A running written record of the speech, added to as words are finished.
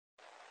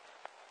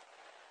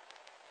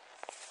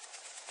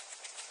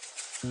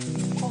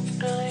Cuộc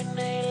đời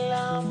này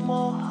là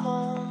màu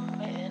hồng,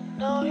 mẹ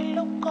nói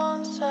lúc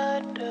con ra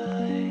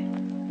đời.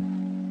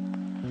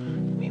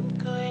 Mỉm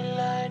cười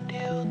là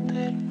điều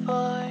tuyệt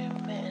vời,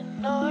 mẹ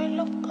nói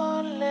lúc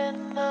con lên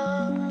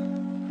nắng.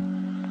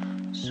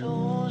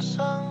 Dù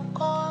rằng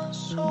con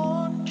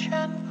xuống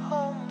chân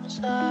không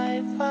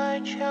dài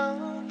vai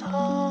trắng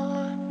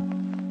thon,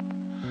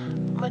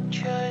 mặt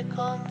trời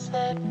còn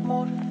rét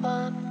một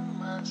phần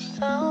mà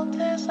sao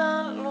thế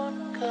gian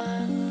luôn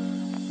cần.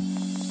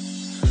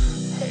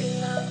 Hãy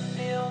làm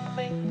điều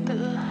mình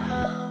tự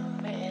hào,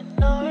 mẹ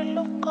nói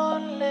lúc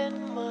con lên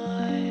 10.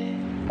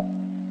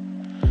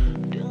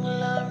 Đừng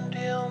làm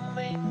điều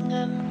mình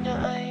ngần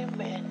ngại,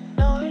 mẹ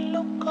nói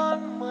lúc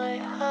con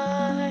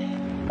 12.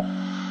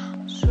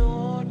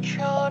 Dù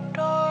cho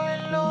đôi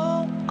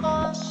lúc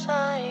con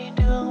sai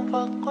đường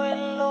và quên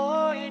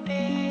lối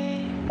đi,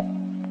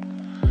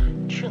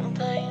 trưởng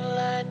thành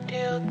là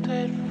điều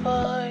tuyệt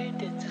vời,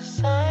 để từ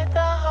sai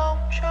ta học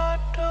cho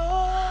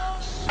đúng.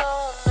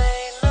 Sau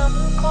này năm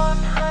con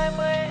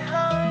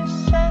 22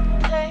 sẽ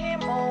thấy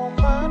màu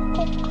mắt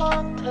của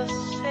con thật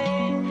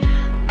xinh,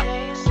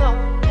 thấy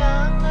giọng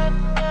ca ngân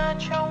nga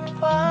trong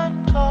vắt,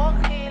 có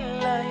khi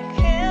lại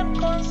khiến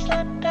con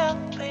rất đặc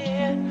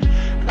biệt.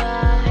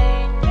 Và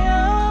hãy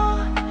nhớ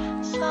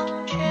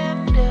rằng trên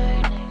đời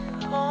này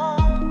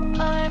không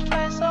ai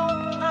phải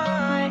giống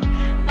ai,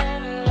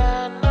 nên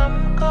là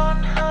năm con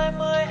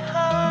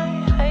 22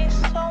 hãy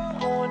sống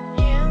hồn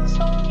nhiên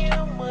giống như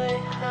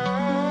 12.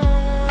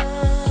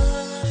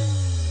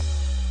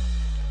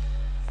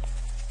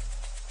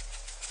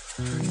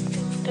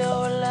 Tình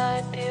đầu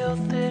là điều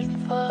tuyệt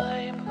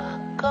vời mà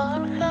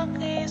con khắc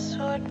ghi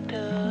suốt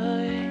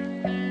đời.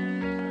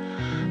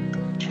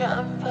 Từng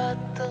chạm và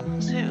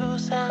từng dịu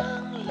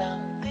dàng làm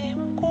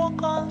tim của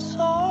con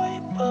rối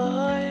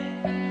bời.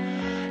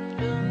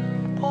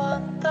 Đừng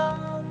quan tâm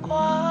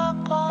quá,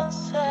 con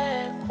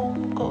sẽ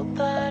cùng cậu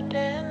ta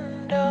đến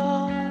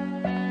đâu.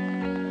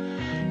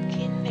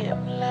 Kỷ niệm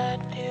là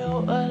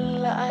điều ở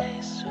lại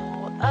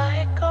dù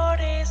ai có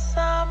đi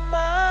xa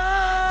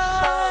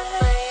mãi. Sau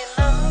này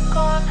năm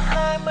con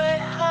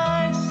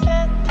 22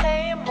 sẽ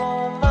thấy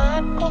màu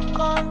mắt của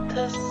con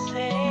thật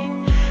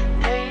xinh,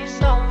 thấy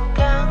giọng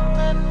ca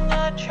ngân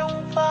nga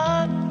trong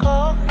vắt,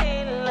 có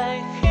khi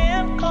lại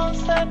khiến con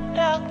rất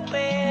đặc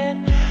biệt.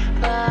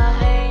 Và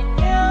hãy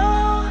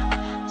nhớ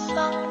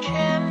rằng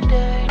trên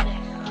đời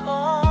này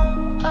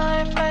không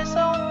ai phải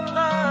giống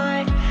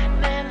ai,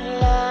 nên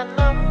là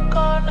năm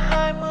con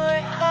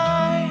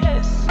 22 hãy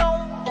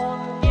sống hồn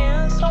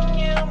nhiên giống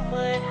như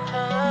 12.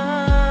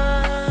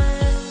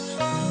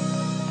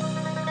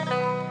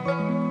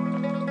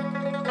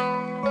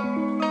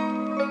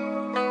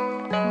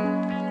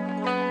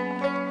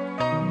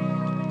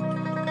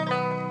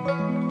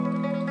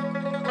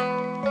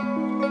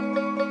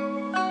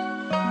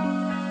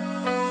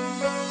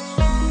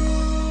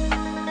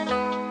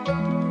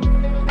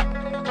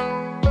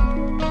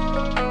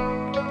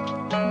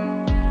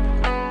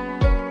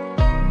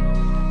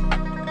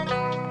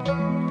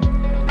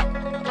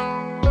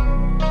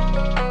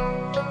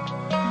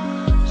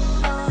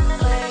 Sau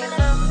này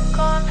năm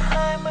con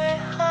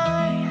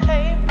 22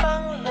 hãy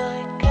vang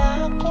lời ca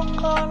của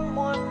con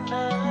muôn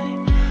nơi,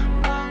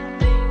 mang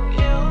tình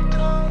yêu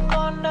thương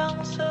con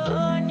đang giữ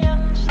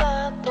nhân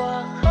ra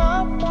tỏa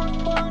khắp muôn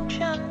phương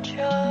chân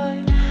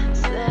trời.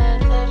 Sẽ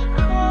thật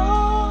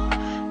khó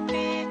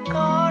vì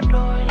có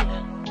đôi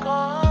lần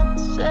con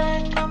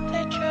sẽ cảm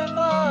thấy chơi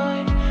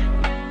vơi,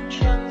 nhưng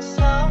chẳng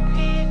sao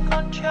khi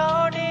con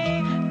cho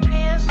đi,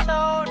 phía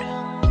sau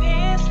đừng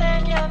nghĩ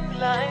sẽ nhận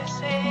lại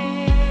gì.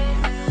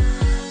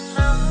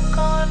 Năm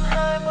con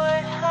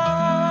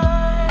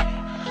 22,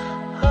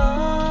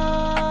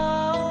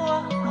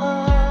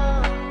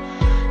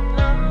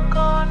 năm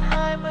con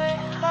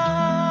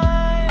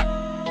 22,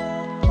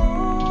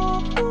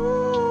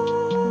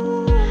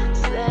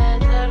 sẽ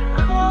thật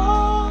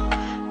khó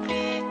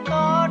vì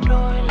có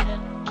đôi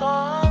lần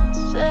con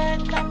sẽ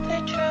cảm thấy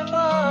chơi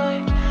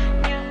vơi,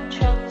 nhưng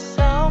chẳng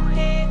sao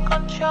khi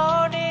con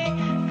cho đi,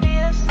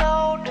 phía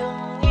sau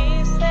đừng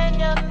nghĩ sẽ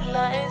nhận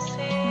lại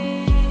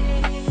gì.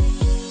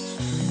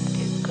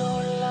 Địa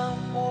cầu là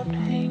một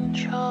hình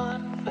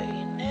tròn, vậy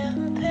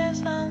nên thế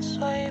gian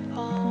xoay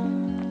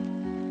vòng.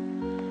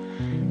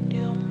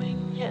 Điều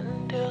mình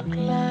nhận được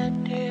là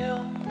điều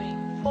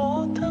mình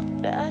vô thức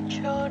đã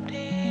cho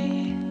đi.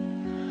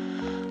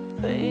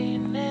 Vậy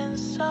nên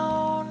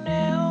sau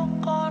nếu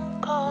con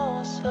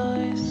có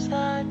rời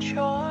xa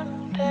chốn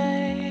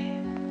đây,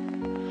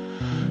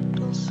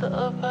 đừng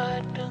sợ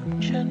và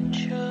đừng chần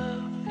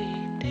chừ, vì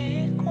đi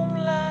cũng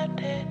là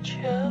để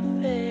trở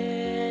về.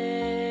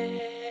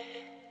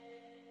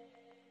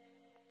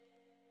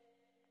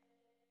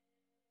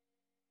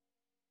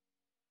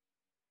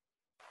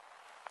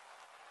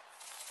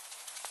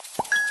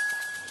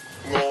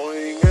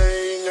 Ngồi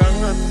ngay ngắn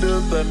anh đưa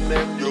tên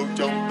em vô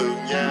trong tường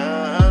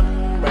nhà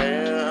anh. Mẹ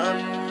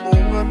anh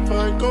muốn anh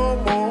phải có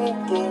một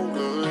cô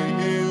người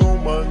yêu,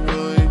 mà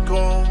người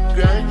con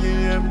gái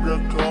như em rất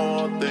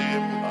khó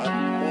tìm.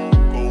 Anh muốn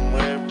cùng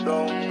em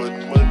đón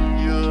bình minh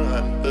giữa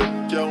hành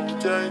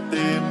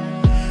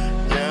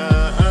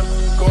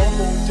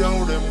cháu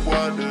đem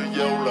qua đưa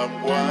dâu làm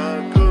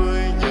quà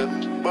cưới.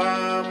 Nhìn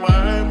ba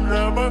má em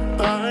ra bắt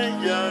tay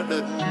gia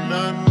đình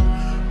anh,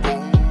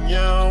 cùng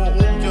nhau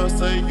uống cho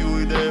say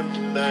vui đêm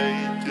nay.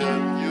 Trên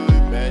dưới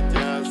mẹ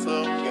cha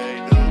sớm ngày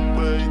được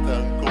bê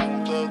thằng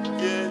cùng thật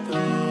dễ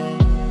thương.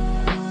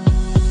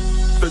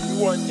 Tính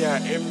qua nhà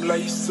em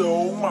lấy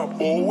số mà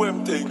bố em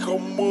thì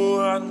không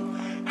mưa anh.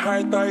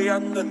 Hai tay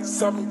anh hình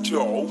xăm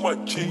chỗ mà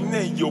chuyến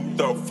này dùng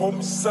tờ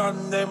phông xanh.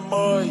 Em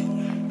ơi,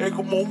 em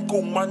cũng muốn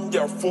cùng anh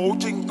dạo phố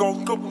trên con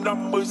cúp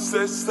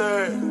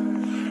 50cc.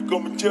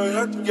 Còn mình chơi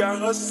hết ga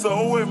hết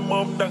số, em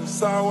ôm đằng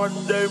sau anh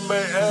đê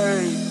mê ê.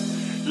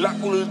 Lắc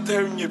lư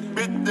theo nhịp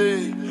beat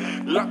đi,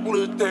 lắc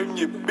lư theo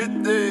nhịp beat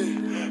đi,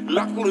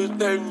 lắc lư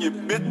theo nhịp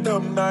beat.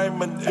 Hôm nay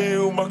mình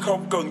yêu mà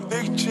không cần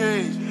tiếc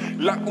chi.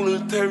 Lắc lư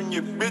theo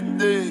nhịp beat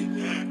đi,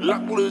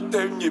 lắc lư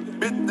theo nhịp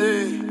beat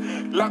đi,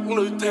 lắc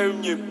lư theo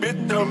nhịp beat.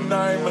 Hôm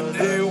nay mình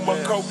yêu mà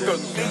không cần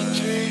tiếc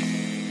chi.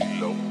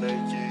 Lúc này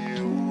chỉ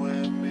yêu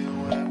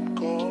em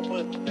có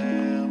mình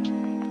em.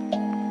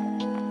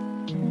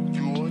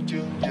 Chúa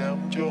chứng giám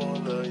cho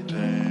lời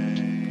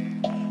thề,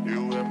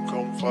 yêu em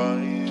không phải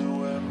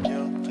yêu em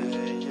nhất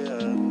thế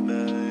gian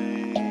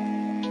này.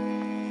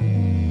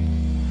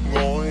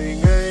 Ngồi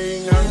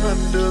ngay ngắn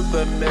anh đưa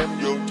tên em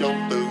vô trong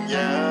tường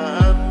nhà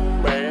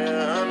anh. Mẹ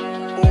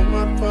anh muốn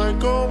anh phải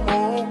có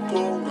một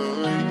cô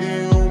người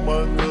yêu, mà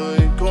người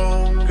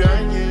con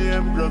gái như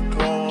em rất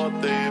khó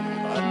tìm.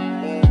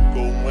 Anh muốn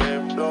cùng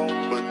em đón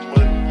bình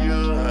minh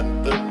giữa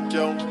hành tinh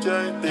trong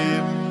trái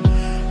tim.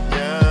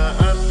 Nhà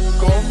anh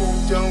có con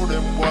cháu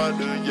đem qua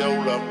đưa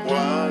dâu làm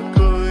quà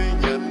cưới.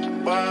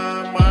 Nhìn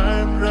ba má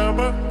em ra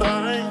bắt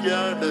tay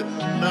gia đình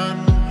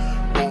anh,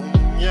 cùng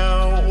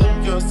nhau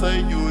uống cho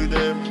say vui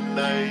đêm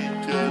nay.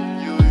 Trên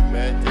dưới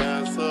mẹ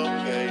cha sớm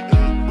ngày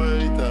được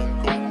bê thằng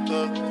cùng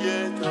thật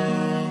dễ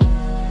thương.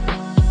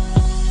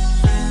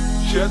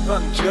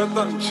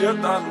 Chết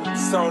anh,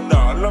 sao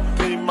nở lắm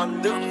tim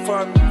anh đứt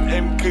phanh.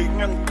 Em khiến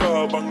anh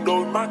cờ bằng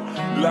đôi mắt,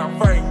 lá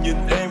vàng nhìn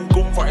em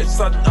cũng phải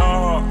xanh.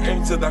 Em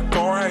giờ đã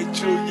có hay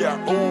chưa dạ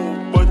u,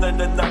 bên anh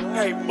đang nắng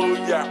hay mưa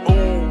dạ u.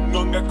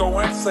 Ngân nga câu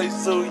hát say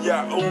sưa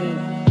dạ u.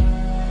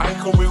 Ai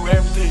không yêu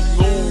em thì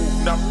ngu,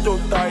 nắm đôi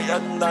tay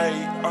anh này,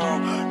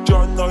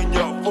 cho nỗi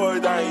nhớ vơi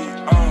đầy.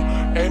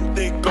 Em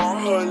thì có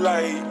hơi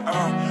lầy,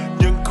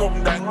 nhưng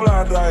không đáng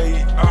la rầy.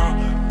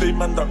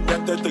 Tim anh đập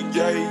nhanh theo từng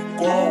giây,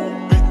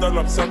 wow, biết nó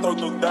làm sao thôi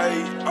ngừng đây.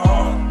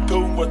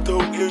 Thương và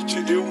thương yêu chỉ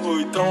yêu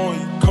người thôi,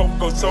 không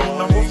còn sâu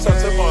 5 phút sau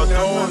sẽ mờ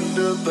thôi. Anh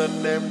đưa tên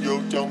em vô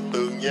trong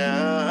tường nhà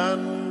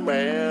anh.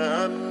 Mẹ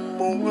anh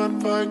muốn anh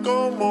phải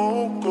có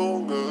một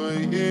cô người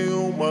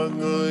yêu, mà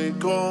người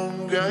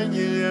con gái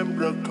như em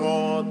rất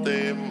khó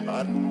tìm.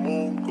 Anh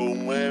muốn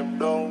cùng em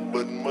đón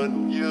bình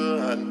minh giữa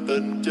hành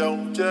tinh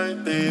trong trái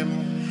tim.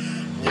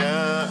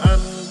 Nhà anh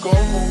có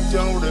con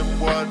cháu đem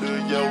qua đưa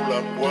dâu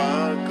làm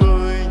quà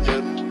cưới.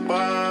 Nhìn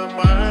ba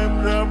má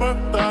em ra bắt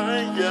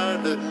tay gia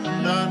đình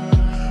anh,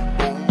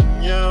 cùng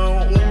nhau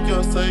uống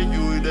cho say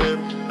vui đêm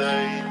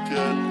nay.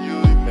 Trên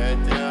dưới mẹ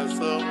cha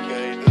sớm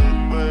ngày được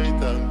bê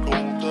thằng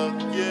cùng thật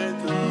dễ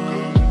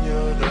thương. Cứ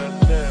nhớ đến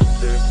em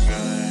đêm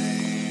ngày,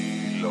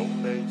 lúc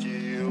này chỉ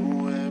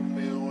yêu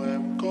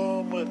em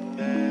có mình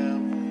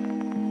em.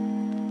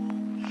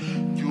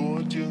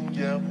 Chúa chứng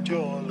giám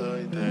cho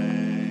lời thề,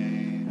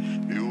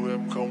 yêu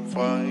em không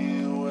phải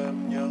yêu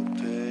em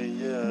nhất thế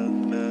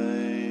gian này.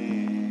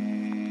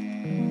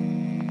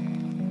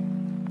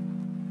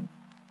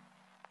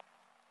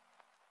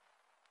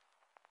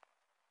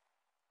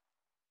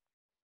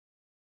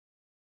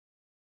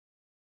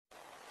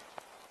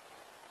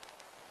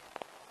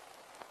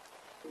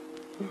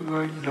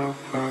 Anh lạc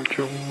vào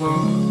trong mơ,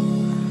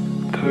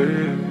 thấy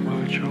em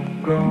ở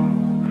trong đó,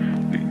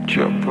 định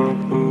chạm vào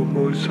bờ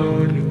môi gió,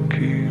 nhưng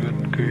khi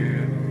gần kề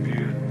em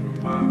miên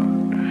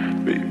man.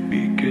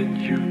 Baby can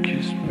you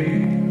kiss me,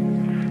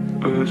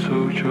 ở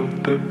sâu trong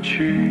tâm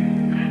trí.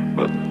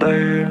 Bàn tay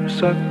em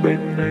sát bên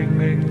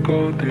anh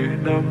có thể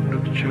nắm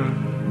được chân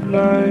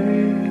lấy.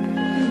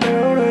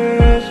 Nếu để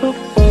em giấc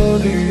mơ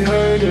thì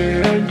hãy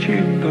để anh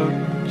chìm thật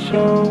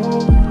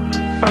sâu.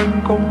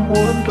 Anh không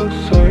muốn thức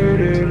dậy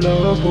để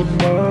lỡ một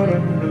má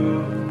anh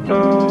được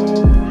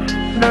đâu.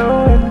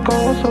 Nếu em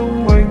có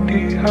giống anh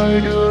thì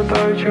hãy đưa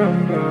tay chạm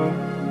vào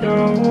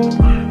nhau.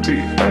 Vì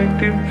anh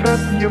tìm phép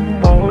nhiễm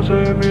máu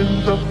rơi bên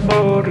giấc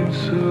mơ đến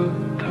sự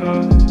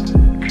thật.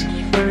 Kiss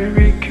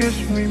baby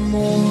kiss me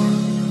more,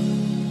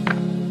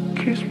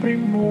 kiss me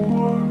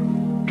more,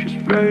 kiss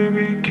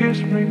baby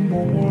kiss me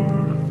more,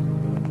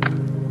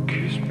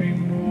 kiss me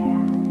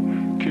more,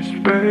 kiss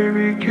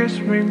baby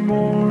kiss me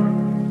more,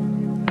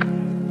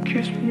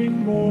 kiss me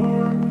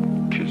more,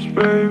 kiss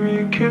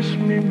baby kiss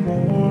me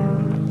more,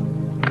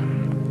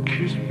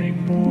 kiss me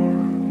more.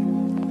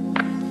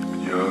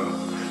 Yeah,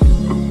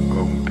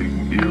 ngọng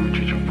tình yêu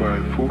chỉ trong vài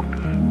phút,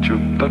 chớp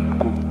tắt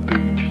cuộc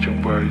tình chỉ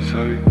trong vài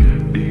giây.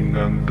 Đi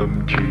ngang tâm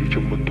trí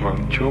trong một thoáng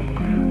chốc,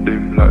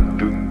 đêm lại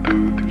từng từ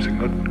tìm sinh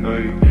ngất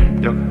ngây.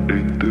 Nhắc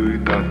đến tươi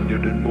tắn nhớ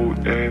đến môi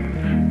em,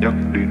 nhắc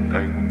đến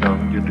ánh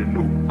nắng nhớ đến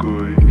nụ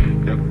cười,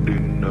 nhắc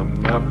đến nắm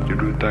thắp những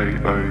đôi tay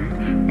ấy.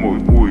 Mỗi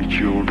buổi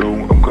chiều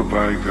đông ấm cả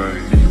vai gầy.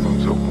 Đi vòng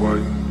dạo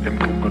quanh, em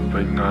không cần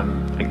váy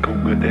ngắn, anh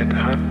không cần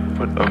SH,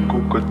 vẫn ấm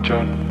không cần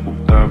chăn.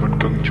 Bụng ta vẫn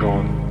căng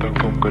tròn, ta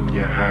không cần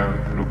nhà hàng.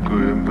 Nụ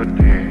cười em vẫn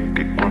hè,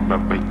 cái quán bạc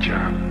bánh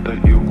tráng. Ta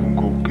yêu không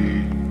cầu kỳ,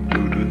 từ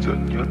đơn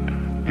giản nhất.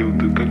 Yêu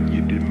từ cách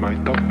nhìn đến mái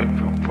tóc em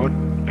phảng phất.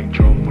 Anh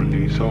cho một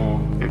lý do,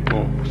 em bỏ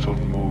một son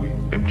môi.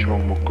 Em cho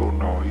một câu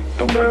nói.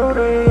 Nếu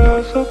đây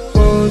là giấc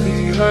mơ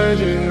thì hãy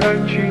để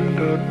anh chìm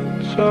thật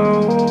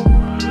sâu.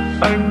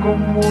 Anh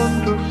không muốn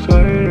thức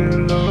dậy để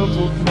lỡ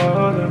một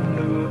má em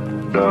được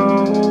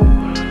đâu.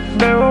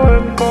 Nếu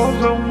em có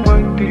giống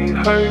anh thì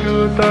hãy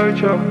đưa tay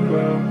chạm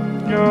vào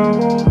nhau.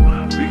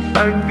 Vì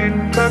anh tin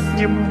phép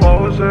nhiễm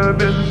màu sẽ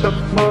biến giấc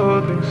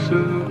mơ thành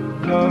sự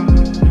thật.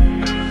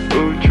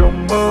 Ở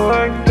trong mơ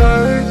anh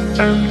thấy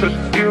em thật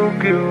yêu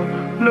kiều,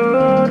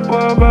 lướt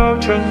qua bao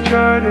chàng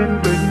trai đến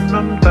bên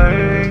nắm tay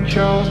anh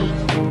trao nụ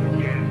hôn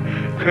nhẹ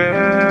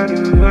khẽ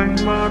đưa ánh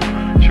mắt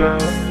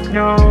chạm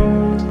nhau.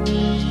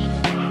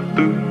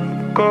 Từng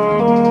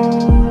câu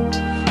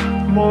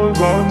môi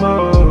gọi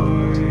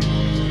mời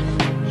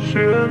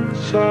xuyên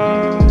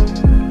sao,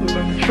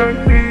 làm tránh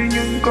đi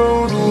những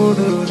câu đùa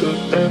đưa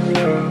đợt em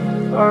làm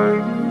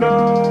anh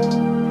đau.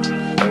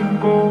 Anh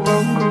cố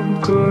gắng gượng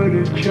cười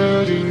để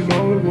che đi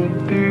nỗi buồn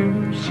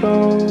tim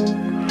sâu.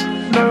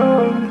 Nếu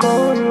em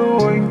có yêu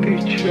anh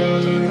thì trả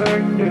lời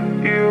anh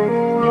để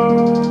yêu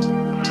lâu.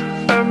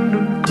 Em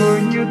đừng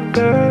cười như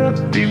thế,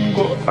 tim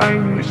của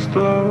anh bị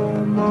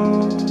slow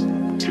mo.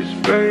 Just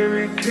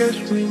baby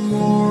kiss me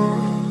more,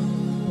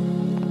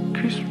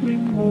 kiss me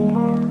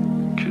more.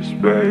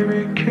 Just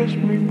baby kiss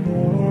me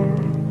more,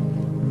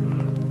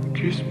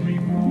 kiss me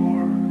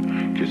more.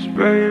 Just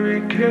baby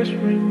kiss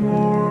me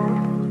more,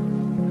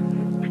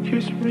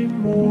 kiss me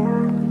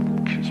more.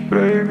 Just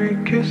baby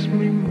kiss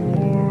me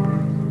more.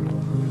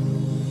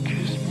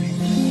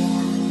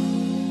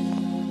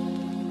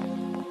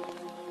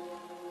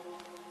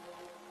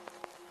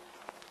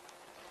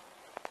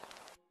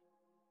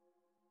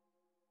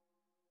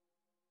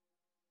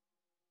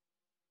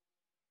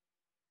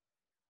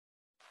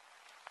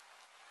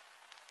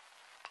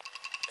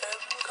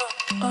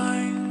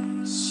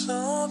 Anh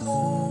giữa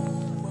thu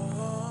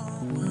mơ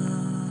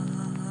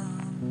màng,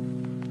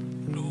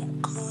 nụ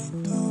cười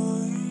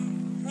tươi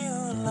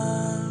như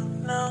là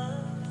nắng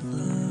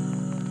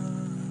vàng,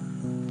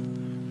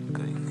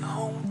 cành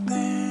hồng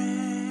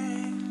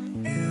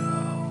tình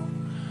yêu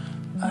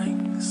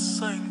anh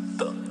dành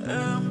tặng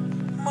em.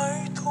 Mấy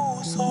thu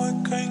rồi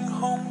cành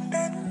hồng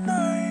đến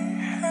nay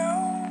héo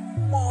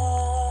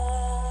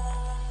mòn,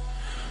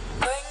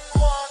 cánh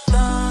hoa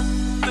tàn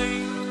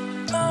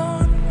tình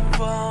tan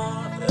và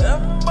em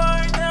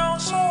bay theo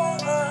gió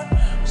ngàn.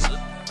 Giật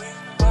mình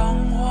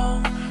bàng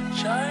hoàng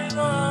trái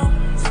ngang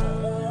phố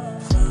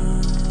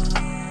vàng,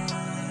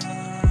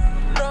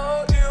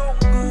 đã yêu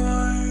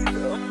người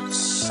đậm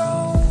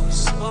sâu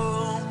giờ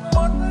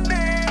mất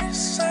đi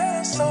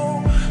sẽ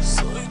sâu.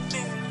 Rồi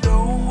tình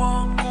đầu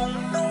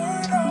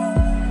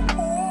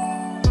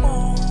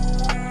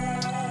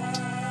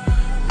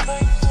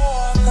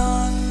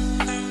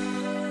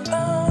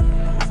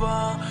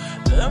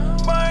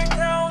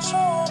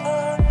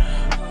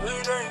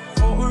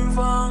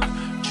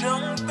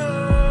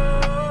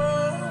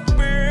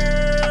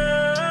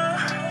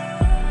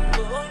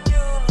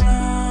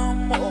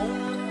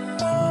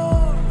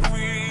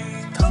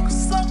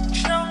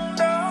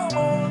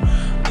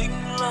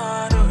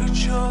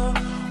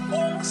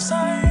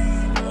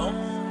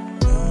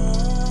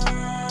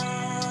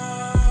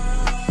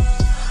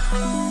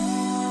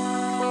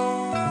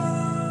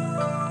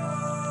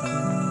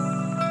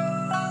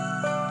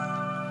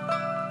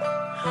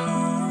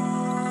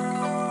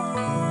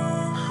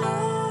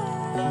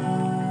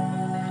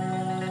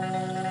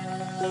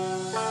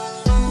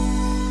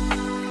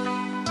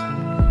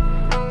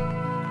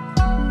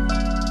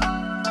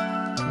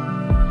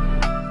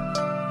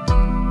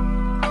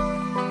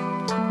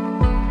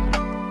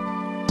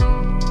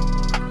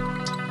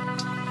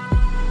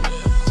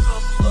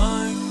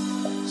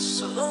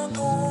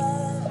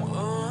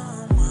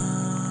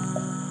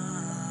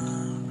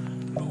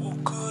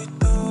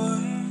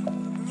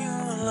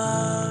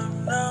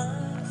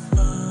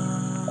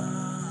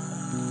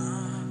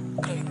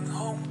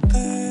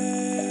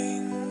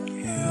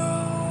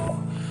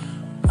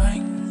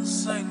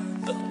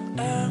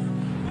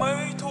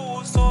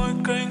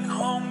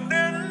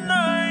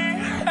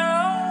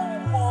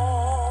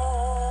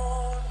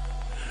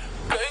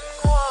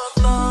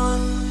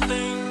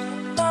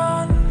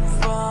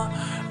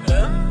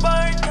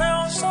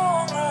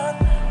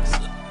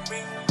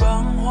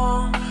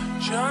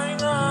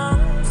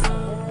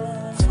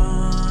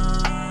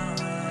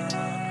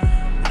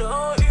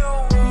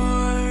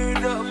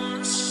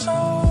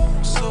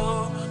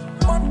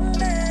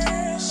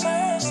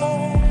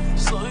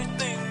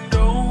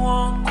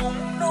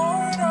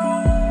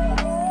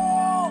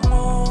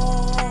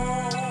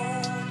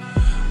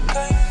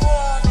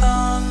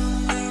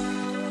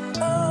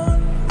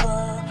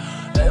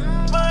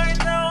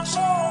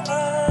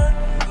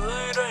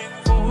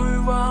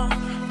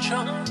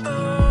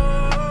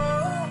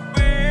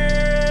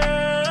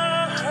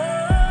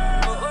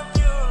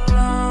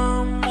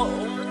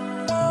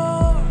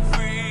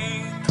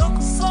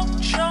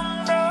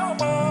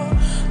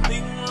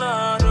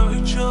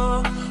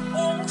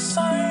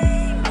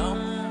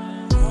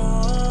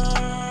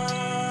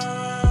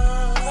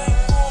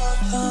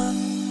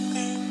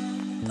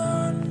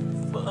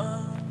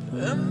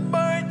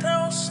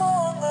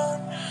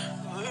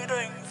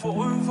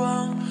vội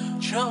vàng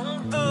chẳng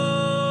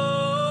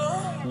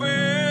từng biết.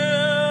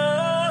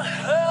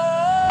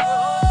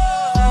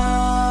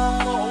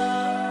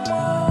 Mộng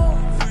mơ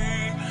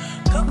vì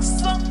thức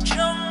giấc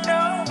chẳng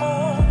đã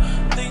mơ,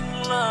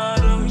 tình là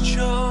đợi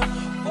chờ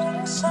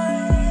uống say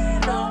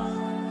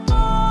nồng.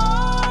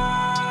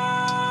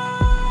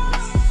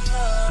 Tình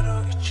là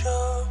đợi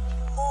chờ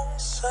uống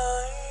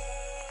say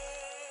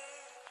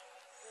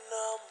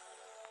nằm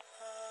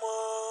mơ.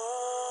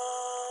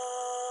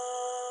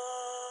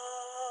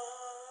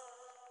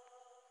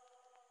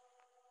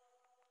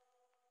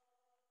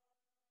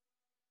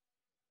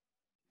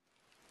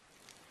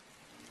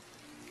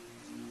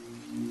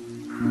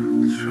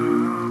 Chờ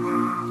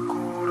ba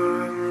cô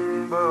đơn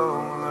bao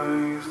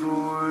ngày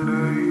rồi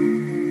đây,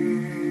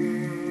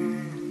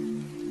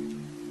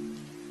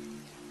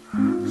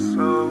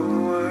 sao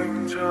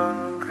anh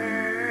chẳng thể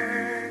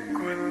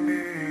quên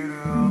đi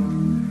được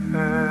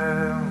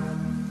em.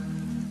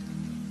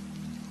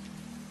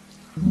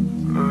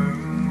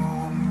 Anh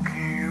ôm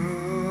ký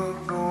ức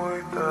đôi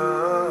ta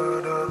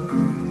đã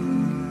từng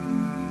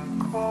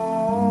có,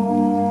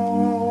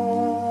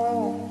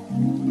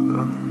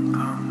 lặng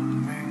thầm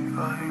mình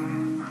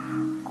anh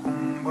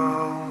cùng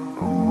bao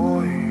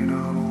nỗi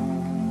đau.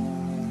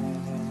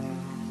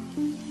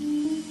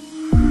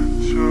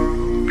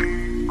 Chẳng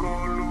nghĩ có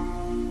lúc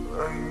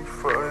anh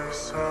phải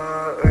xa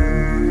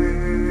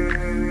em,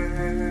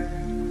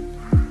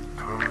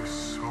 thôi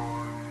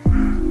rồi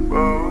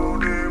bao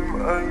đêm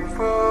anh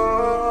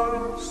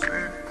vẫn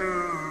suy tư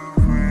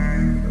về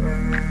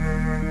em.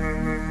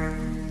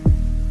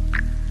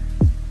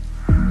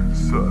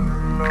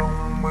 Dặn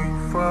lòng mình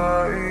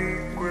phải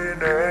quên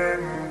em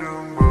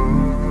đừng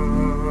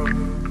bớt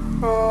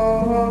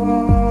khóc.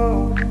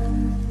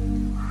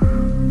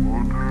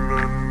 Một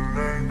lần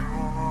này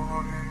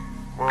thôi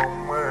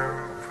mong em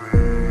về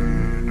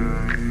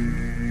đây.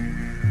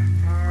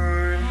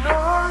 Người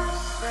nói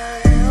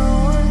sẽ yêu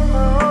anh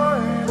mãi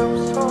năm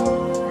sau,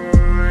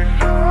 người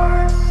nói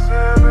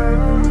sẽ bên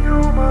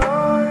nhau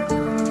mãi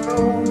thật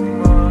lâu,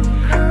 mà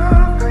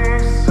khác thì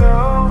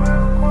sao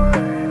em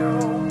quay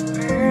đầu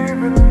đi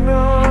bên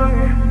nơi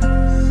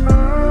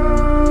xa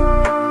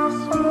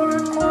xôi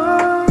quá.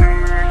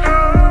 Tình đã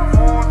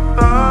vụt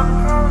tan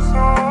theo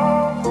gió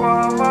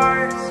qua mây,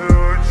 giờ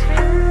chỉ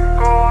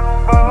còn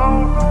bao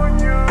nỗi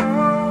nhớ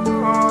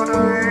ở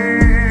đây.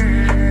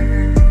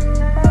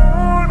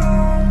 Muốn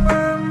ôm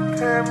em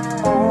thêm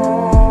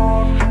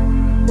một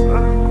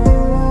lần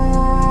cuối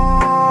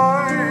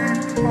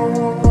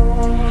thôi.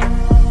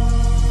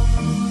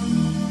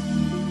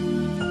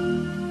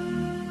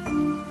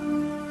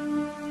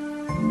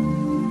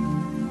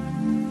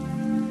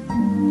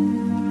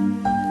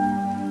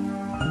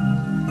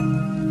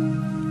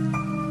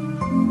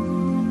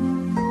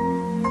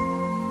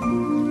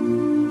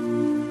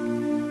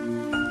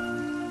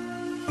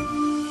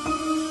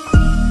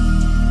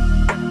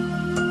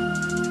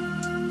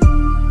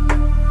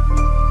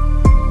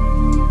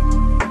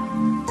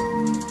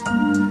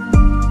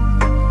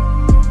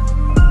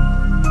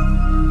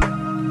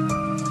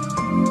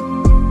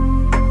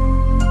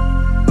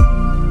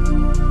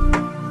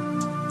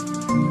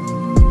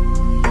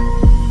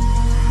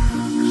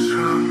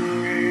 Chẳng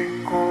nghĩ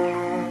có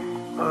lúc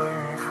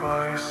anh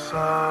phải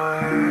xa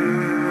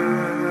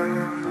em,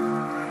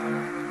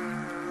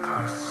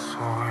 thật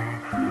rồi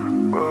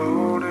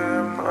bao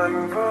đêm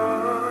anh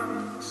vẫn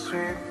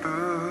suy tư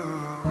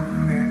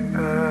về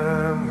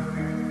em.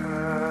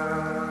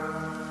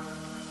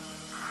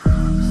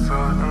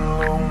 Dặn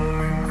lòng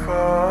mình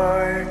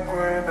phải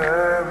quên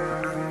em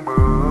đừng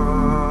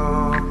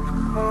bớt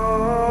khóc.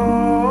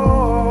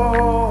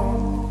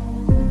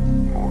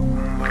 Một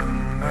lần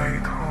này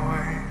thôi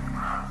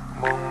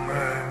mong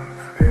em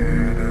về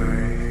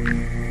đây.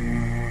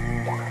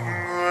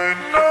 Người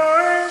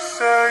nói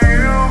sẽ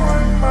yêu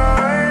anh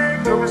mãi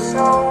năm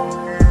sau,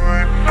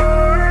 người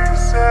nói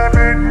sẽ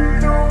bên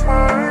nhau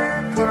mãi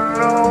thật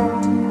lâu,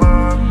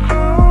 mà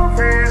cứ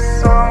vì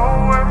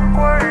sao em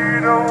quay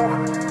đầu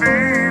đi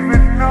về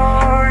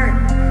nơi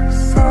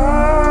xa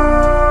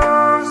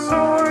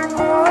xôi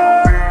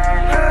quá.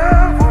 Tình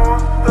đã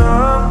vụt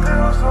tan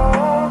theo gió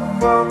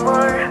và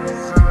mây,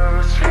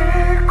 giờ chỉ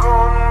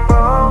còn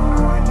bao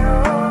nỗi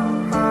nhớ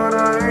ở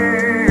đây.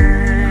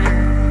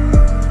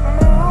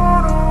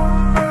 Muốn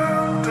ôm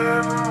em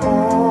thêm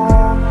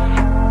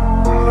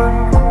một lần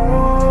cuối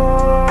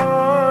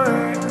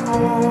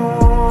thôi.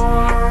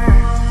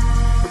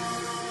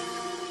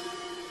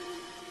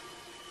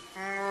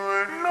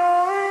 Người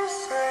nói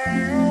sẽ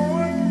yêu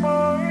anh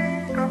mãi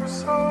năm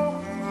sau,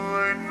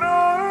 người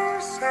nói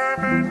sẽ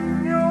bên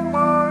nhau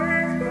mãi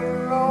thật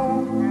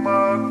lâu,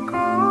 mà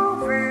cứ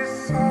vì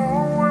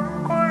sao em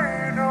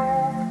quay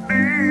đầu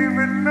đi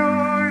về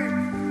nơi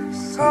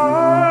xa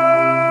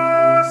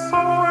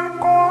xôi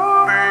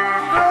quá. Tình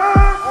đã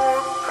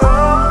vụt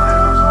tan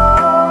theo gió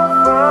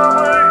và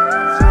mây,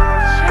 giờ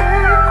chỉ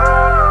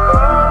còn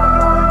bao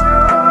nỗi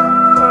nhớ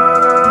ở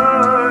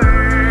đây.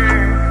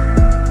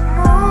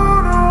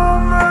 Muốn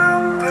ôm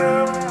em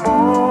thêm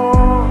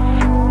một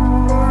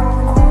lần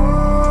cuối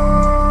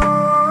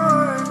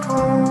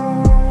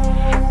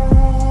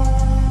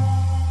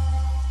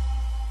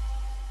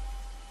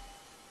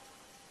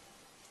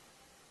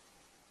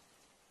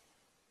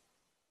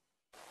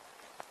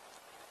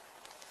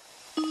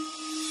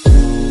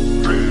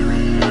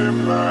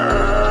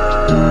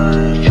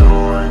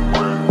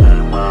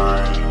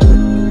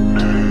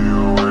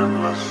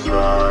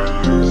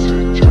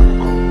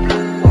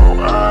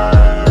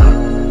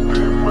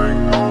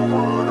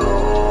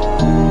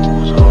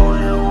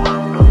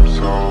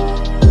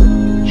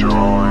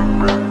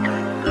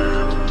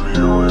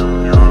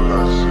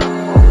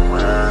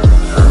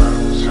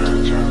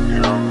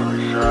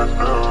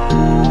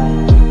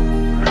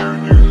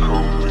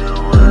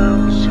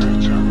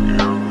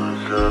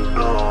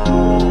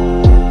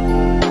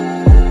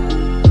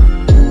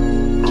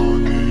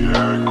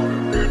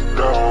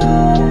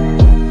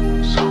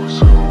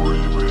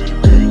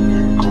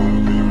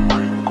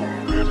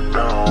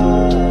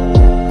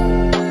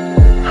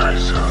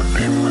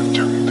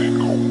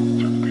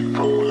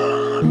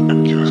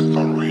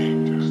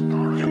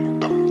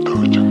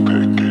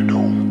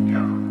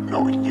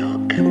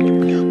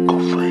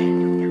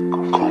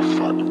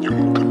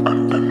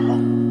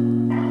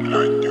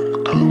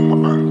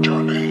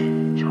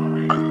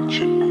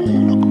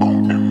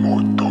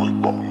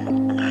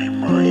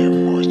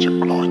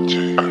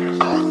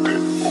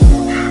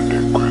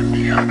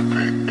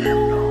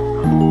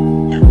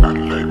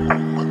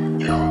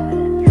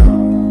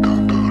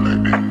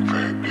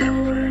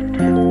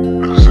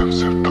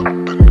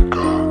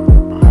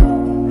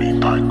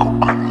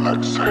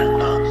được say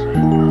lần.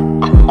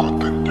 Không có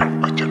tin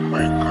nhắn ở trên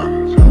màn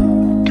hình,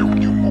 giống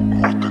như một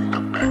mối tình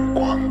thật đáng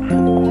quên.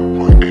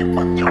 Với em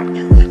anh giống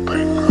như người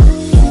tàn hình.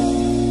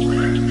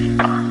 Baby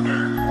anh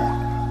đang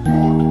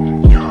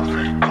muốn nhớ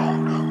về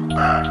con đường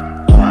ta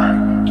qua.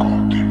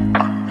 Con tim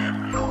anh em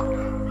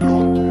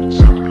luôn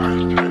sắp lại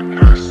chạy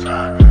ra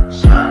xa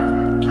xa.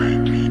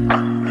 Baby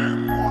anh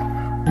đang muốn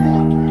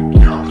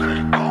nhớ về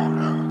con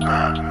đường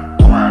ta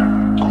qua.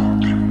 Con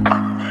tim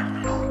anh em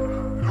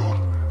luôn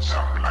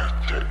sắp lại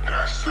chạy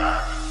ra xa.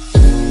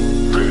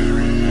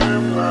 Baby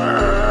em là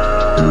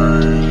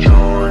ai cho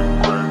anh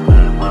quen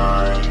ngày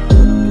mai.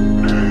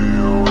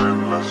 Nếu em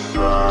là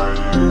sai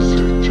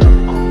sẽ chẳng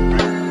còn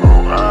tin vào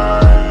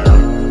ai.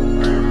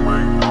 Tim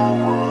anh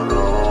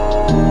overdose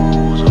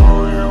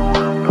rồi yêu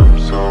em đậm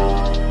sâu.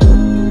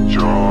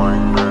 Cho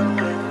anh bên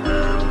cạnh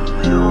em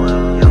yêu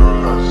em như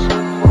là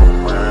giấc mộng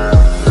em.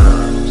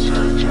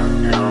 Sẽ chẳng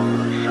yêu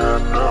người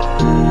khác đâu.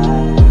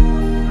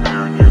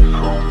 Nếu như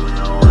không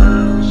yêu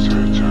em sẽ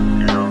chẳng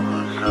yêu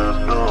người khác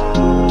đâu.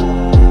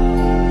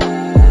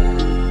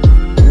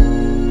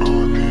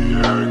 Thì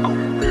ai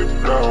cũng biết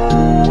đâu.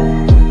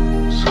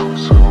 So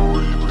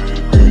sorry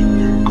baby,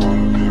 nhưng con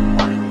tim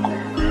anh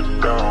cũng biết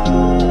đâu.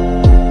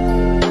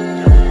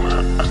 Nhưng mà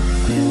anh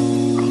biết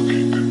đôi khi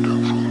tình đơn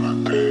phương là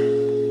thế.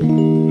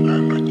 Là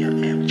nó nhớ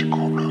em chỉ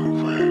có đường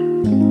về.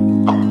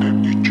 Không đẹp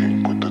như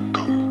chuyện của tôi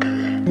từng kể.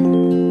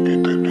 Nghĩ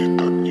tới đây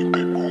tự nhiên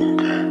thấy buồn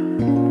ghê.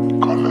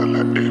 Có lẽ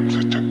là em sẽ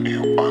chẳng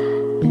yêu anh.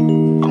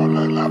 Có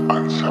lẽ là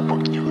anh sẽ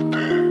vẫn như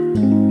thế.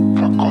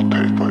 Và có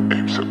thể với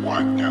em sẽ qua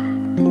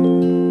nhanh.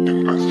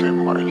 Nhưng anh sẽ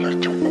mãi là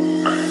trong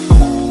ung ái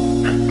khôn.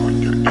 Em nói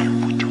như em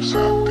vui trong xa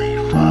tí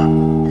pha.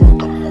 Muốn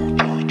tâm hồn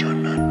trôi cho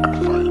nên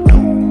anh phải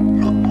đâu.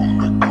 Nỗi buồn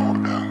nỗi cô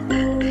đơn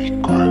đang đi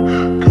qua.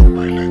 Cứ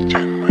bay lên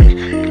trên mây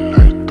khi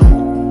lại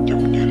tốt.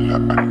 Giống như là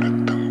anh đã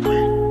từng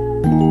viết.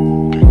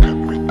 Cái khắc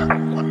mây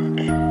tặng quanh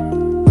em.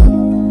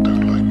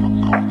 Từng lời ngọt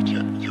ngào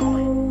dạ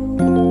dối.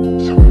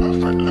 Sao lại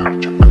phải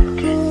làm cho anh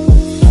ghen.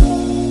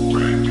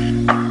 Baby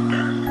anh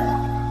đang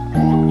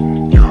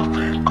muốn nhớ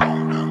về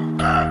con đường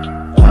ta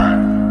qua.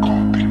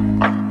 Con tim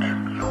anh em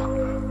luôn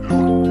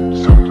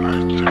sao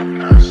lại chạy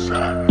ra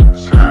xa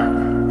xa.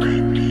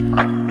 Baby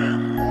anh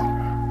đang muốn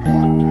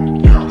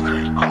nhớ về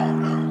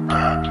con đường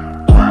ta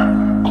qua.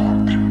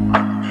 Con tim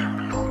anh em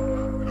luôn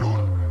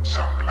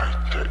sao lại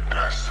chạy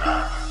ra xa.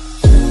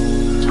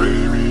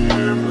 Baby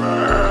em là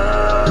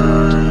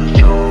ai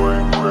cho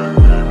anh quen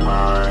ngày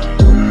mai.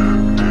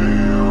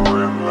 Nếu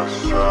em là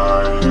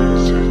sai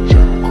sẽ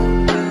chẳng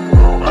còn tin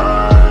vào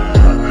ai.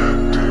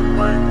 Tim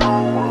anh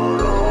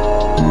overdose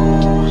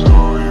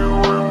rồi yêu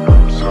em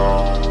đậm sâu.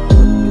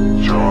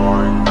 Cho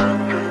anh bên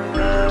cạnh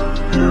em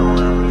yêu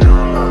em như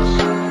là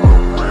giấc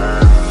mộng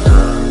em.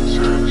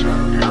 Sẽ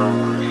chẳng yêu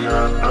người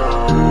khác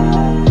đâu.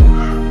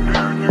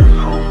 Nếu như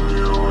không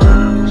yêu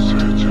em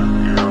sẽ chẳng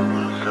yêu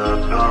người khác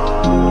đâu.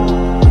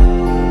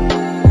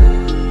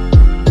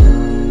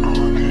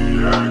 Thì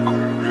ai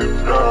cũng biết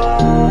đâu.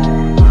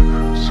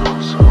 So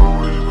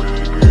sorry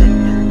baby,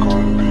 nhưng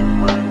con tim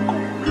anh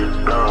cũng biết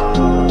đâu.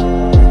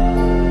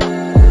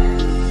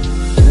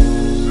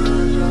 Sẽ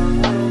chẳng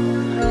yêu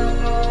người khác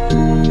đâu.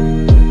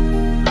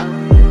 Nếu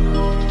như không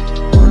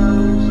yêu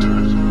em sẽ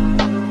chẳng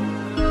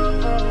yêu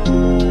người khác đâu.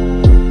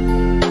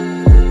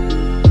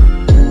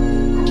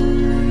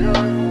 Thì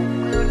ai cũng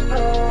biết đâu.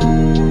 So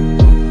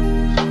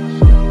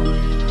sorry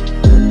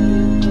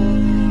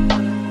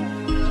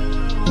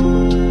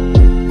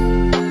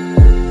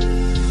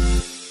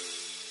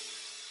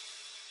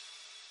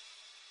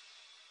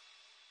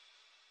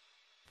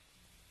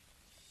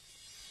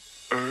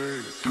Ê,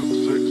 thức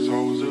dậy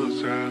 6 giờ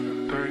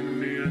sáng,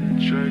 thanh niên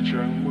trai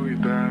tráng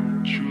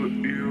 18. Chưa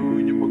yêu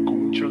nhưng mà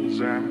cũng chẳng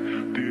dám.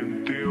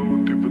 Tiền tiêu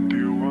thì vẫn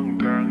tiêu hàng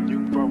tháng.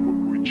 Nhưng vào một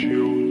buổi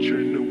chiều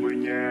trên đường về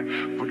nhà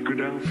vẫn cứ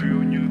đang phiêu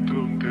như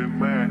thường thế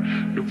mà.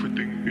 Đừng phải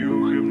tình yêu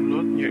khiêm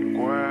lướt nhẹ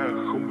qua.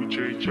 Không bị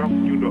cháy chóc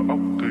như đầu óc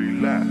thấy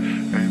lạ.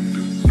 Em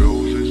từ đâu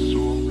rơi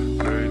xuống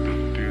đây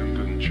từng tiếng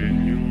từng trên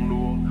những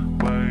luồng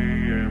bay.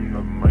 Em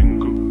làm anh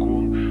cực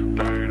cuồng,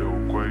 tay đầu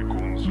quay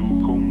cùng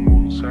dù không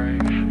muốn say.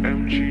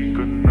 Em chỉ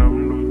cần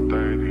nắm đôi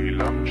tay thì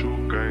lắm chua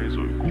cay.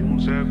 Rồi cũng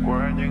sẽ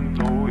quá nhanh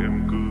thôi.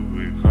 Em cứ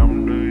về khắp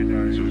nơi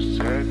này rồi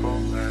sẽ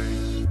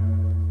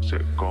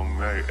có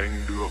ngày anh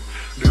được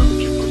đeo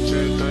trên con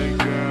xe tay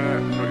ga.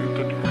 Nói yêu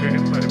thật khẽ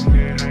mà em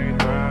nghe hay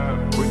ta.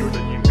 Quay đầu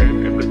lại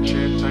nhìn em đã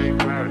che tay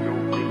và nụ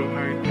cười lỡ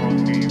hay thoáng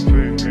nghĩ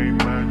về ngày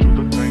mà chúng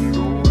ta thành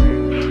đôi.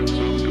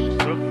 Sớm thức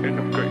giấc em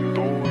nằm cạnh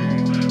tôi,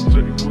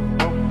 dậy vuốt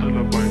tóc thật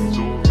là bảnh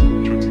rồi.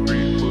 Chuẩn bị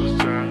bữa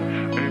sáng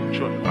em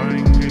chọn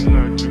anh hay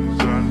là trứng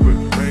rán. Vậy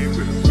nay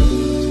về ngủ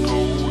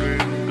thâu đến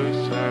tới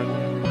sáng.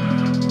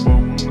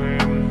 Bóng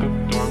em thấp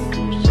thoáng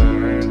kiểu xa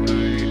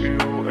thấy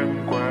yêu em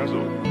quá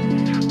rồi.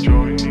 Cho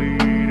anh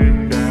ly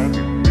đến đá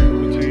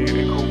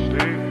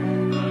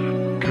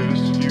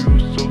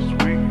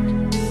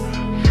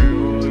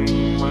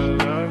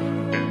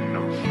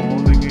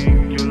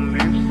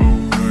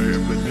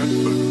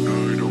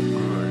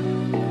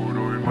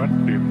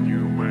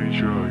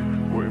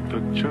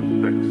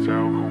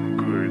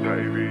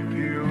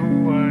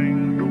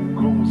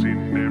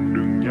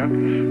nhắc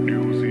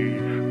điều gì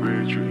về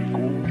chuyện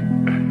cũ.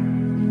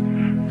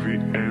 Vì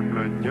em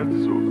là nhất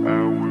rồi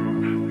I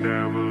will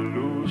never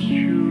lose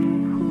you.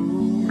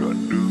 Đoạn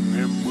đường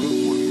em bước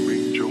một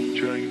mình trong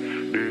tranh,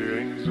 để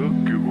anh rước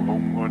kiểu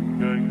hồng hoan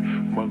nghênh,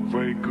 mặc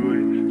váy cưới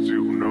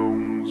dịu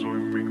nồng rồi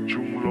mình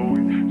chung lối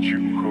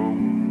chịu không.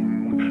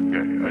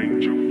 Ngày anh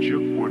trong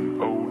chiếc quần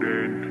âu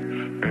đen,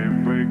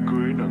 em váy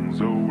cưới nàng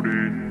dâu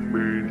đến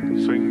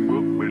bên, xanh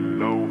bước bền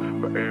lâu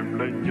và em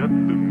là nhất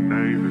từ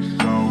nay về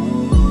sau.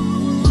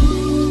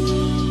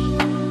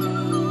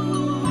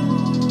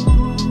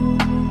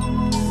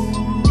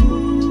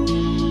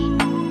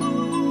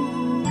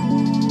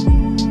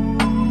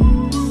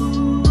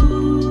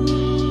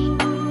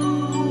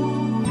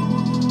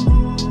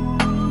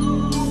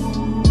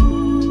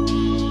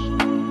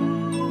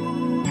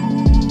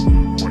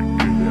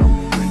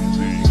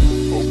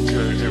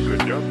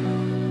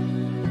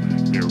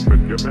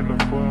 Em là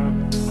phát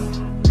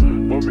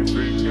bọn mình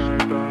sinh ai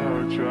ta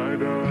ở trái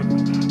đất,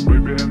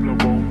 baby em là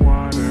bông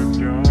hoa đẹp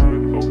nhất.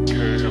 Ok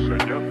em là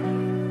nhất,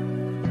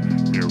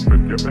 nhiều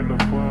việc em là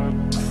phát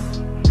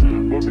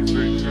bọn mình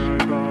sinh ai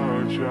ta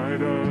ở trái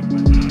đất,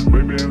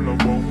 baby em là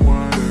bông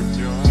hoa đẹp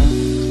nhất.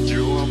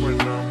 You are my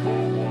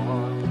number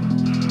one.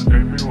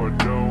 Em yêu ở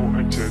đâu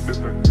anh chạy đến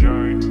thật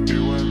nhanh,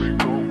 yêu em mình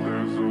không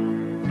thể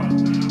dừng.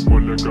 Một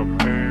lần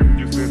gặp em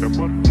như xe đã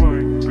mất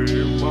phanh,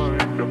 tim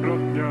anh đập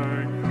rất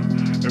nhanh.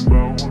 Em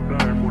bảo hôm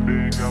nay muốn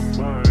đi ngắm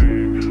mây.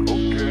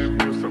 Ok em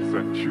yêu sẵn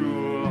sàng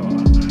chưa,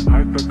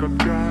 hai ta cất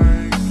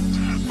cánh.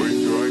 Bây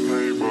giờ anh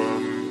hay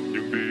bận,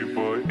 nhưng đi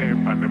với em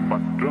anh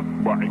mặt rất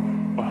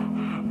mạnh.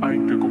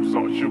 Anh thì cũng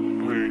giỏi chụp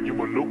hình, nhưng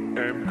một lúc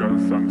em càng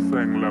sẵn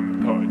sàng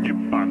làm thợ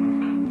nhiếp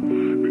ảnh.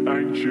 Vì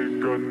anh chỉ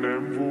cần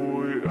em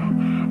vui,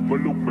 mỗi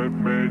lúc mệt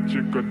mệt chỉ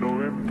cần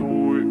nói em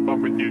thôi.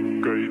 Mình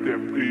nhìn cây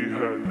đẹp y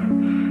hệt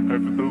hay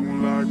về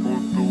tương lai của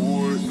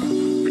tôi.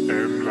 Vì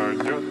em là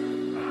nhất,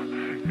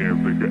 em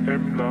về cái em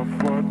là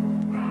phát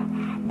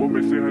bố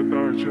mình sẽ hai ta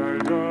ở trái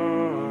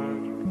đất,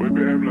 bởi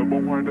vì em là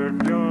bông hoa đẹp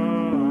nhất.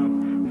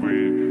 Vì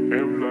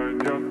em là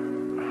nhất,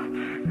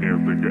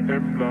 em về cái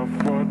em là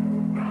phát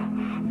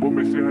bố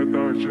mình sẽ hai ta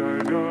ở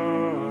trái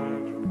đất,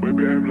 bởi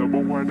vì em là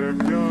bông hoa đẹp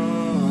nhất.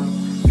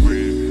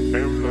 Vì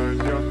em là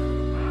nhất,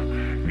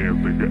 em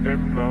về cái em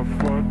là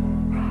phát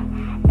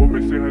bố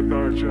mình sẽ hai ta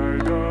ở trái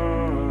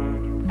đất,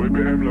 bởi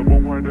vì em là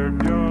bông hoa đẹp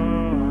nhất.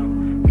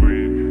 Vì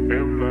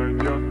em là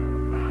nhất,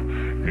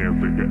 em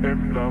về cái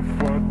em là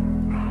phát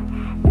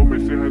bố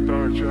mình sẽ hai ta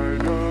ở trái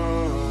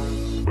đất,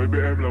 bởi vì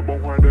em là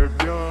bông hoa đẹp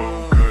nhất.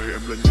 Ok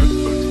em là nhất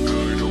ẩn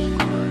cười đông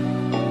cười,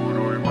 ô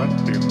đôi mắt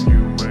em như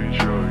mây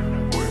trời.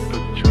 Ôi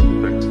thật chất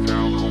tại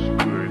sao không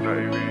cười,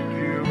 tại vì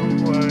thiếu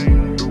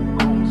anh đúng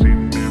không? Xin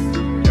em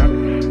đừng nhắc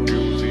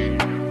điều gì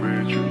về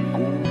chuyện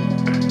cũ.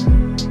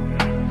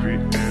 Vì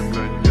em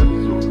là nhất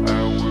rồi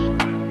I will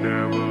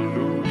never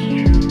lose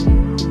you.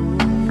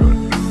 Đoạn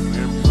đường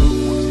em bước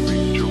một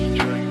mình trong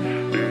tranh,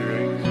 để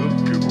anh rước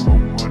kiểu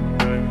hồng hoan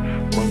nghênh,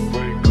 mặc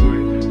váy cưới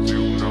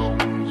dịu nồng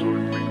rồi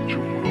mình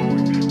chung lối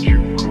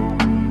chịu không.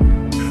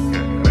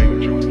 Hẹn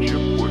anh trong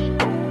chiếc quần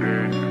âu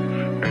đen,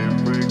 em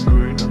váy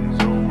cưới nàng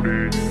dâu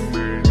đến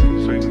bên,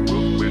 xanh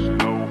bước bền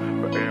lâu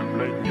và em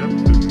lại nhất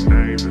từ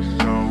nay về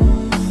sau.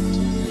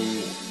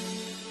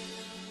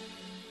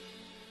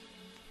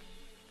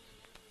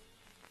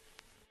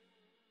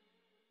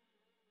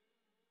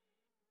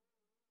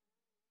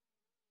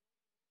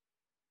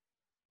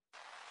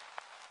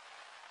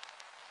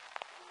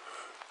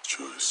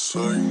 Trời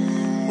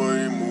xanh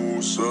mây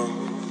mù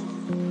răng,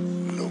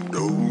 lòng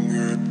đâu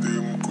nghe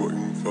tim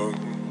quạnh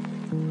vắng.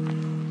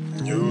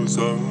 Nhớ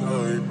dáng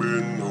hai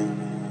bên hồ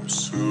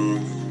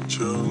sương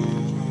trắng.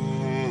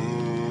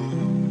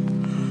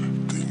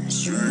 Tình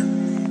duyên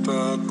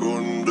ta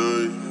còn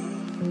đây,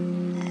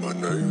 mà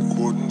nay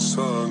khuất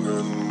xa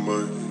ngàn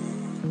mây.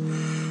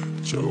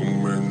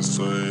 Trong men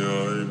say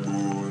ai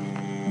buồn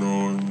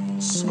nói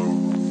sâu.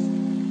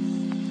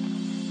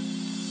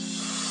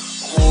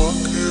 Hoa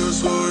kia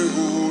rơi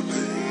hữu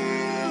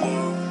tình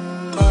mà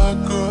ta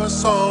cớ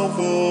sao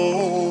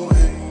vô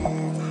hình.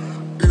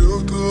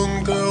 Yêu thương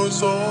theo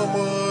gió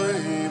mây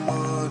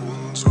màn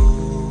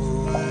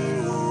rồi.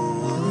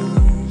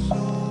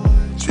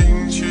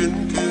 Chinh chiến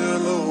kia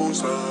lâu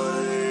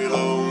dài,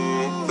 lòng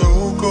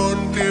đâu còn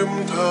tim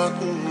thắt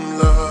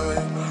lại.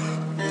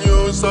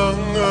 Nhớ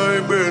dáng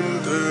ai bên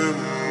thềm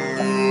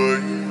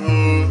người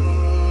ơi.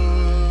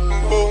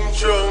 Bông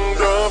trăng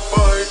đã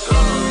phai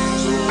tàn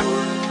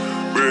rồi,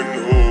 bên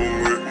hồ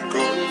nguyện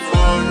còn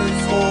phai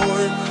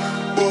phôi.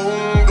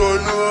 Bông đôi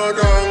lứa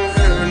đang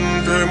hẹn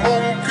thề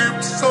mong kiếp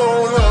sau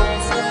làm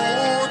phú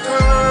thế.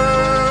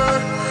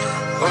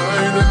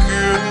 Ai đã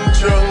khiến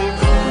trăng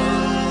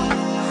tàn,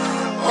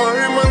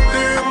 ai mang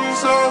tim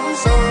giá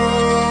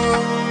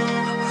ràng.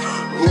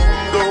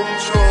 Đông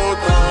cho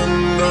tàn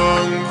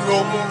nàng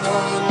không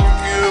than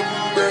kiếp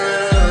bé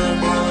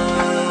bàng.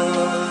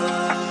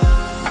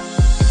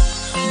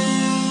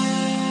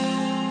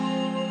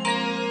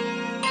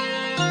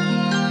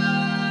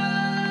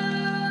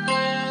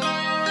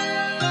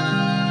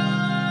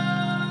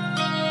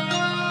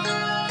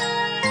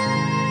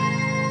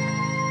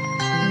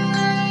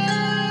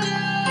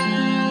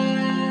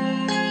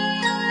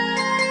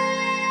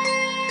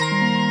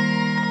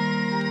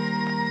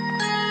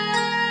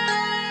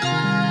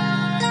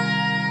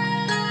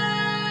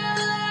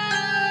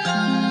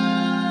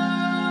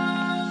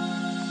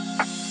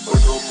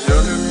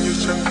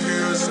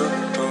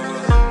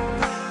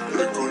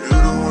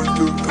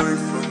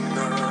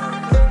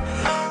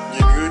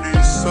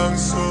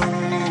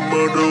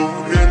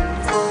 đâu đến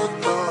vỡ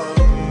tan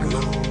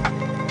lòng.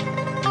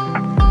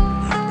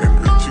 Em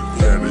đứng trước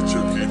nhà để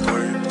chờ khi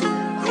thấy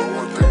từng đó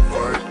thành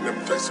vai. Em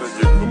thấy xa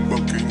dần không bao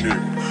kỷ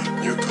niệm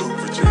như thương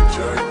về chàng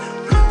trai.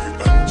 Đến như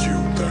ánh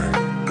chiều tàn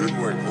đến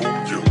ngoài ngôn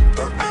dần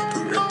tắt.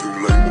 Thương em thương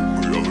lấy một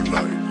người ở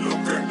lại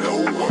lòng càng đau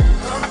quặn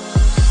thắt.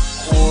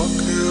 Hoa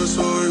kia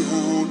rơi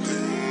hữu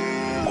tình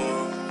mà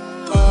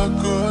ta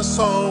cứ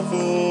sao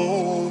vô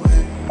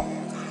hình.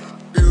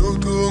 Yêu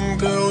thương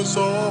theo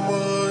gió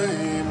mới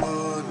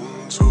mơn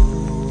rồi.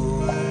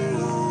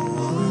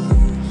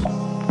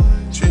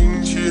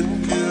 Chinh chiến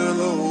kia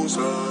lâu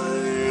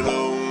dài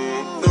lòng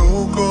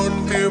đâu còn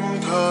tim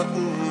thắt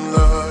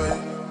lại.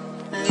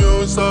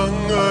 Nhớ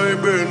dáng ai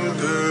bên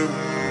thêm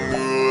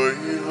người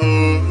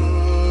hơn.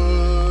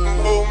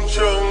 Bông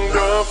trăng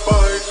đã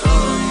phai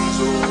tàn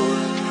rồi.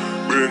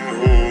 Bên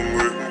hồ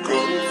nguyện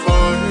còn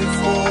phai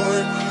phôi.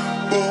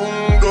 Bông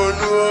đôi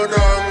lứa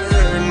đang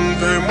hẹn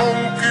thề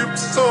mong kiếp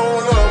sau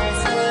làm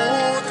phú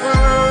thế.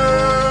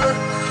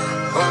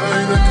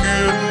 Ai đã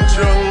khiến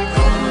trăng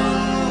tàn,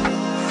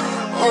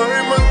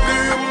 ai mang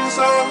tim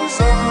dáng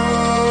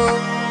dàng.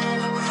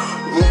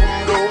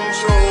 Đông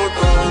cho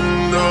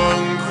tàn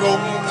nàng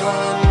không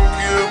than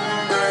kiếm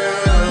bé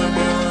bàng.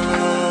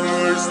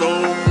 Người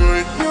giàu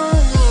người nhớ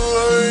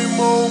người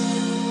mong,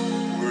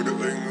 người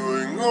đợi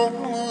người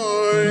ngóng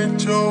người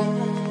trông.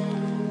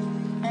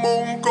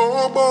 Mong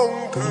có bóng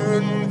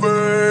thuyền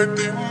về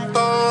tìm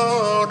ta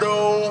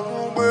đâu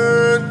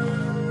bên.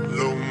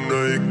 Lòng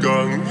này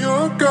càng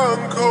nhớ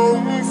càng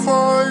không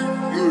phai.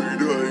 Người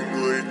đợi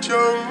người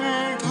chẳng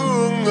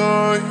thương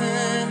ai.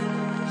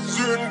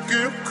 Duyên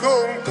kiếp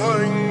không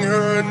thành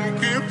hẹn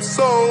kiếp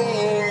sau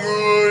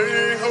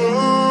người hỡi.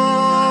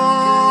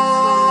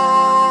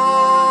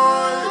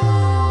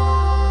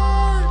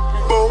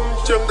 Bóng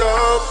trăng đã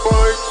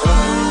phai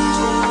tàn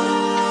rồi.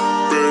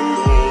 Bên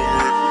hồ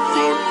nguyệt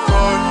còn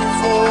phai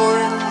phôi.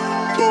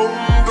 Bóng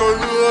đôi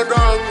lứa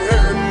đang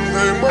hẹn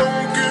thề mong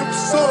kiếp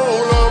sau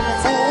làm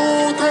phú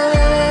thế.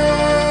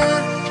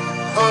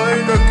 Ai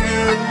đã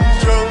khiến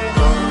trăng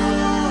tàn,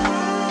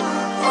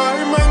 ai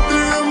mang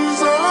tim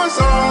giá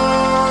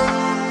ràng.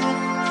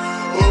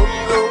 Ôm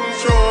đông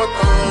cho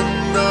tàn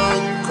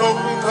nàng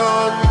không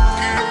than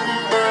kiếm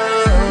bé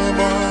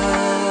bàng.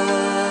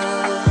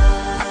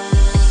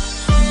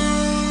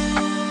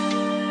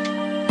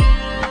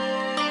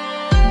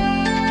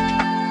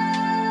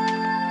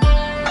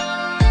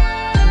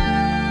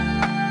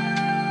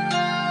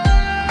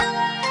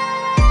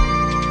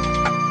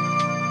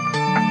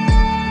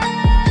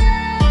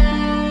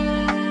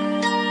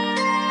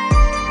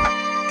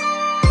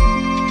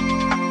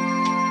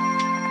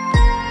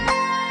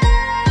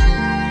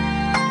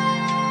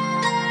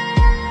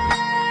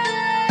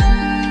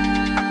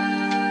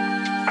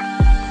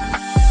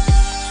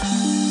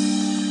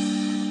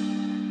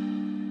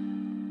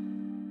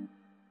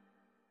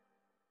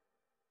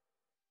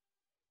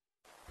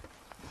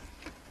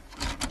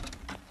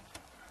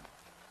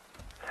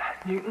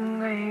 Những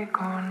ngày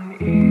còn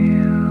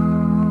yêu,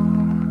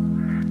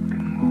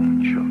 đừng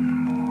ôm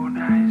trọn mù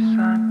đai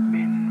sát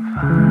bên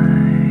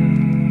vai.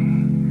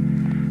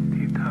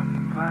 Thì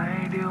thầm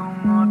vài điều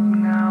ngọt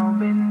ngào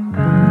bên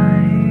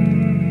tai.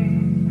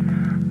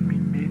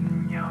 Mình bên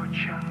nhau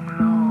chẳng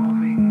lo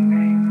về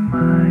ngày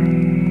mai.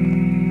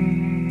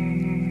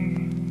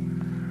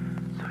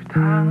 Rồi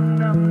tháng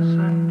năm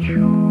dần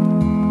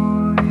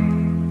trôi,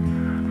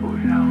 vội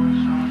lau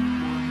giọt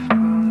buồn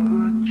vương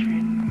ướt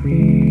trên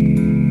mi.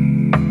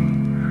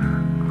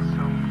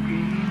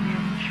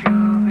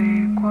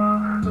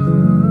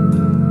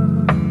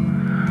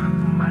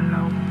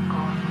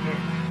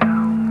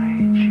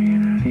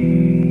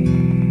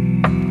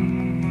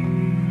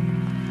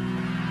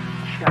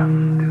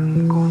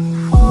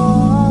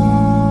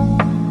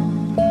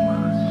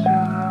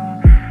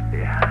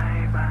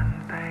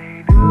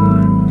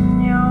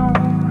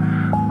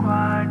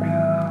 Qua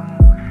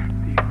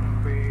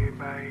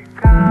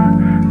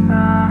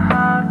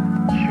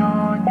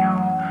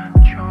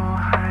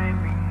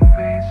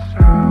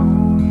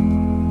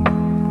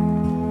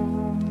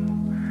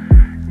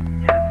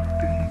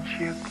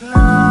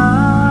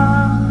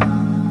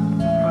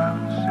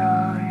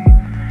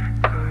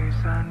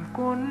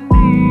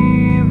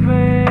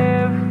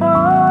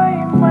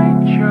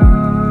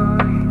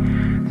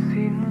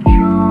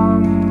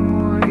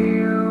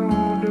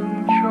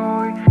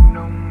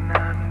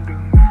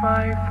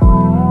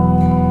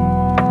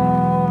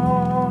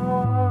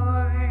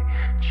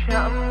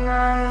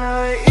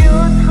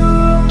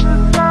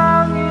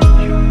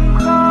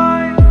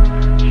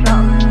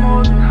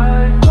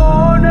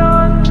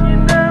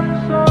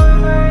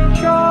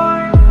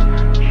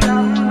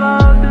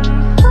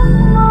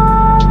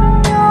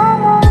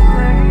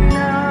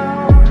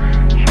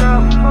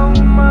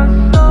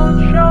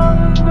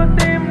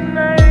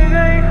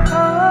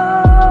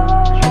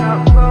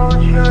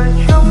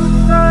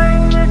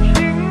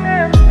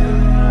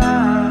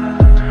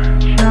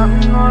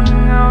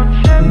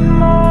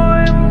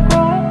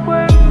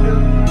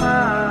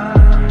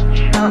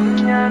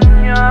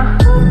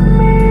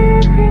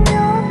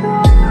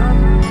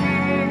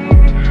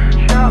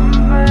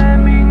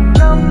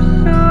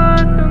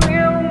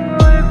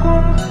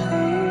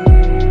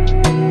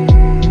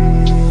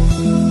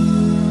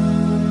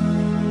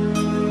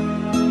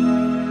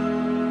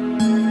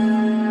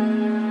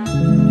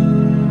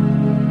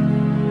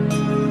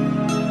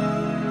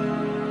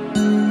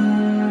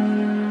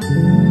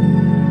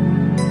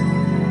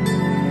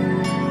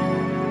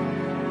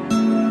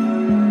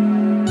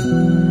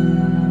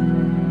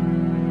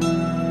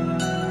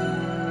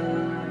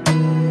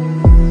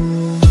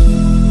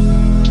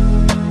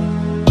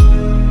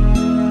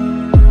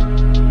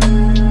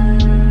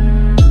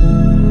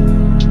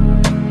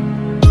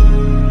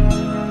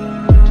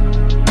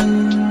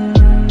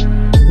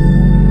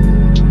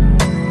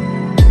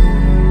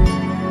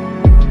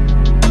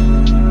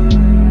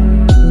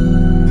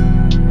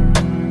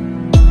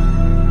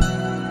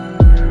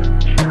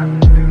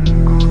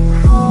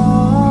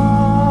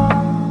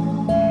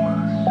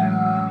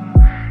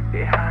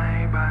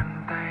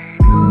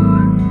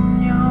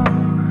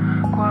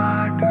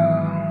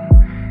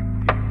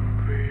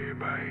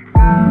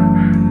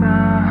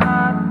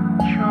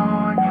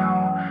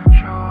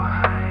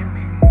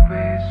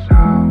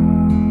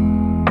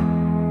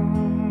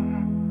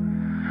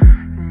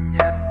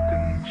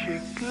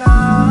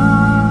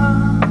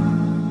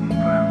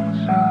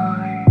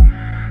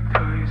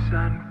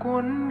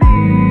muốn đi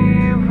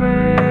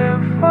về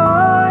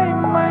với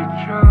mây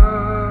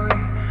trời,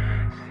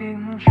 xin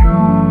cho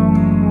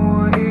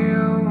mùa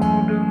yêu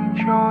đừng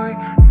trôi,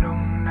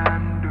 nồng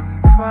nàn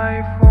đừng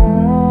phai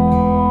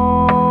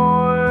phôi.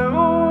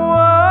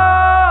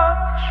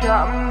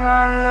 Chạm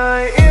ngàn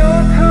lời yêu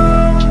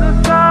thương từ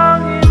xa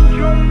nghìn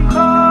trùng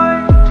khơi,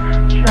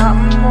 chạm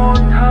một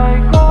thời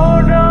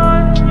cô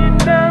đơn nhìn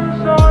đêm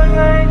rồi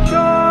ngày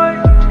trôi,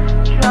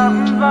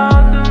 chạm vào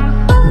từng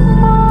giấc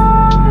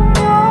mơ từng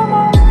nhớ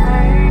mong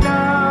ngày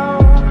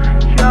nào,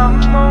 chạm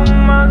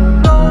mong mà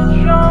sâu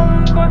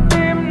trong con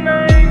tim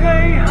này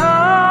gây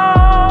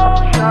hao,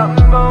 chạm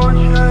bầu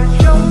trời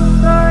trong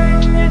xanh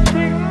như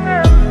chính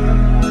em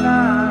từng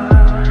là,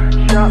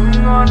 chạm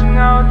ngọt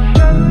ngào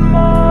chân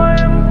môi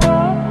em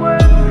cố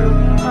quên được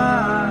mà,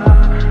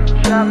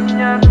 chạm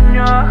nhạt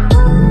nhòa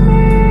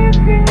mi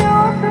khi nhớ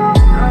thương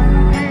thầm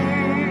thì,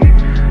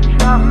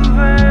 chạm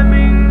về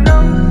mình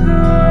năm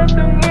xưa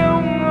từng yêu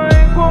người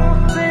cuồng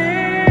si.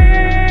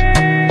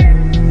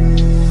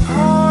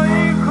 Thôi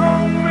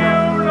không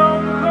yêu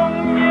lòng không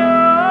nhớ,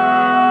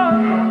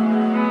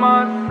 mà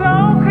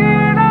sau khi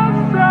đã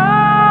xa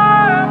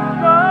em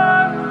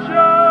vẫn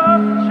chờ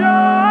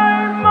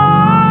anh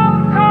mang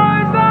thời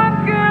gian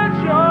kia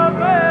trở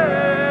về,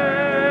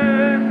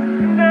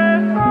 để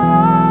ta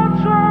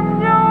chạm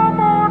nhau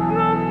một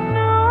lần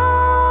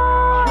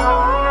nữa. Chạm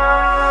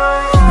ngàn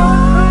lời yêu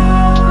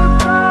thương từ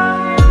xa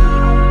nghìn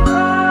trùng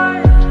khơi,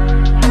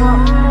 chạm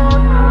một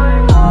thời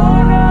cô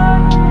đơn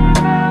nhìn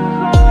em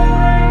rồi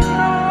ngày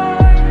trôi,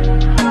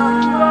 chạm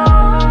vào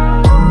từng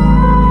giấc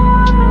mơ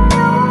từng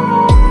nhớ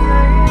một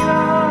ngày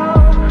nào,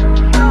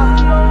 chạm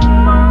mong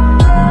mà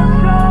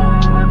sâu trong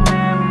con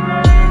tim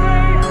này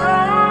gây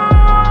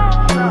hao,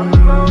 chạm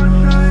bầu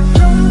trời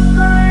trong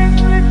xanh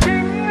như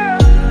chính em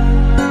từng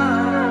là,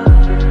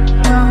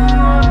 chạm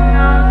ngọt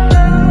ngào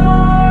trên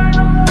môi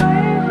năm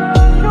thấy giờ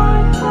trôi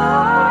xa,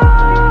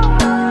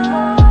 chạm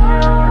mong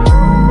chiều lúc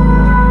mình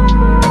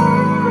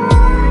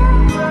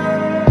về,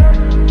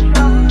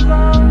 chạm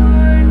vào người năm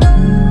xưa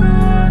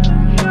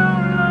từng trao lời gì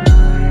về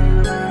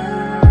cùng ta.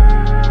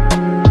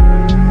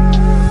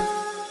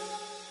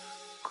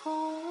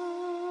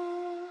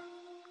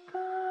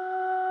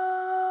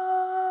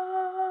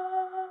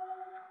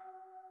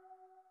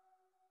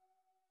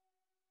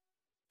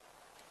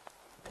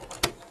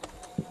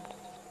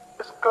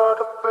 It's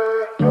gotta be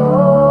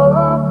your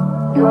love,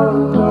 your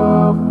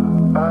love.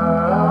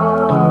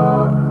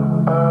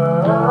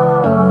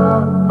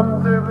 I'm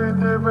deep,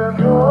 deep in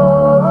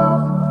your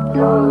love,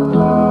 your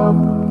love.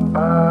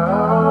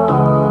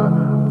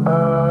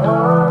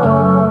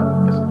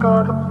 It's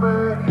gotta be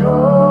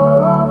your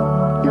love,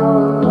 your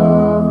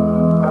love.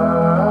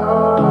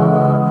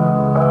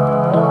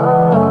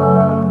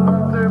 I'm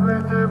deep,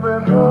 deep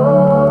in your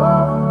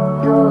love,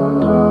 your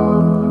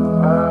love.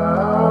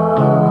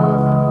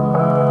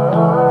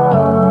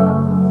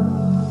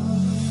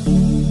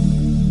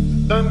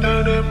 Đang theo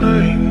đêm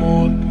nay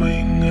một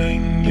mình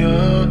anh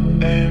nhớ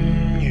em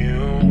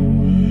nhiều.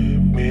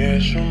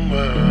 Miss you my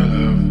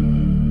love.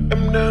 Em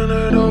đang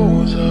ở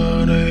đâu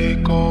giờ đây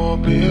có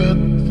biết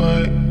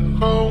vậy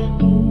không?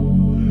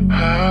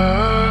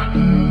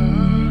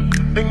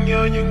 Anh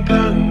nhớ những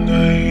tháng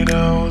ngày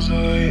nào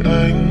dưới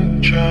ánh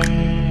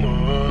trăng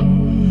mờ,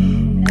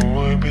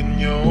 ngồi bên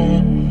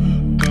nhau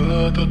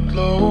tựa thật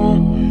lâu,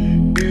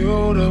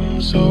 yêu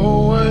đậm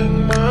sâu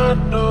ánh mắt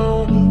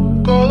đâu.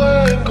 Có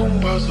lẽ anh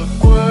không bao giờ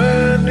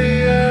quên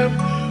đi em,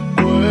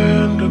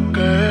 quên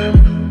được em,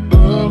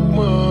 ước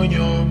mơ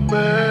nhỏ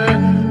bé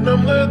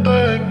nắm lấy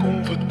tay anh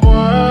cùng vượt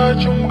qua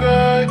trong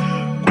gai,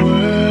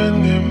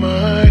 quên ngày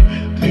mai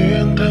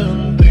thiên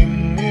thần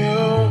tình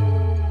yêu.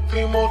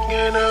 Vì một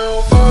ngày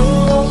nào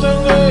vắng bóng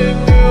dáng ấy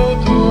anh yêu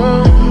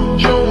thương,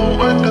 trong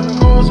lòng anh cần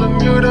cô dường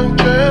như đang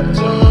chết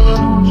dần.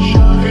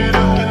 Vì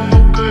được nhìn nụ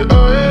cười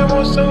ấy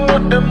mỗi sáng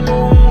mắt em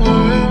lung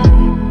linh,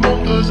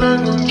 mong thời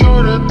gian ngừng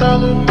trôi để ta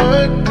luôn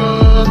mãi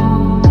cần.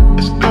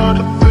 It's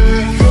gotta be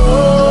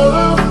your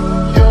love,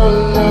 your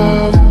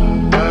love.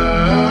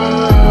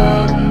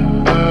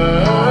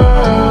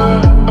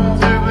 I'm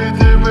deeply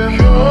deep in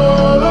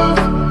your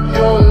love,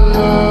 your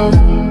love.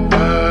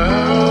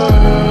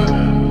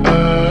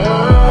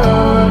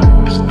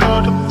 It's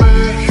gotta be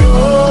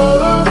your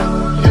love,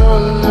 your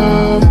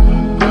love.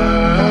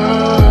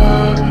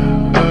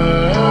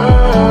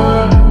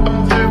 I'm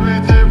deeply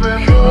deep in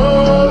your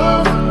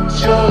love,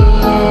 your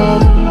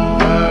love.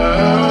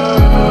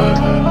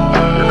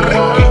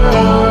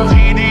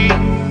 Thì đi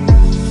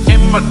em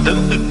mà đến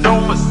từ đâu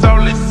mà sao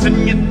lại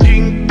xinh như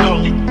thiên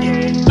thần.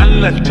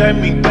 Anh là trai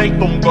miền Tây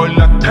còn gọi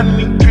là thanh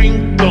niên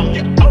chuyên cần.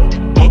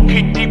 Mỗi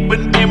khi đi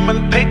bên em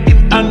anh thấy tim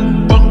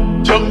anh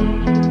bấn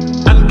chân.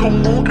 Anh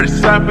không muốn rời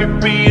xa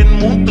baby, anh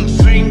muốn thường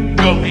xuyên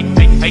gần.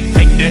 Hãy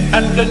để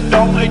anh đến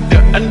đón, hãy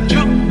đợi anh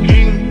trước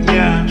hiên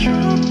nhà.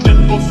 Trên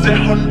con xe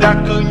Honda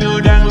cứ như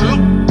đang lướt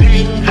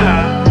thiên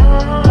hà.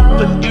 Một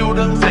tình yêu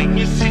đơn giản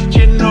như si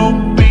trên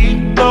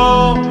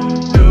Obito,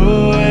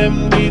 đưa em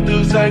đi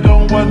từ Sài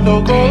Gòn qua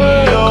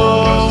Tokyo.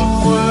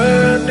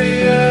 Quên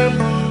đi em,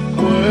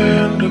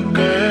 quên được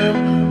em,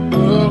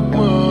 ước mơ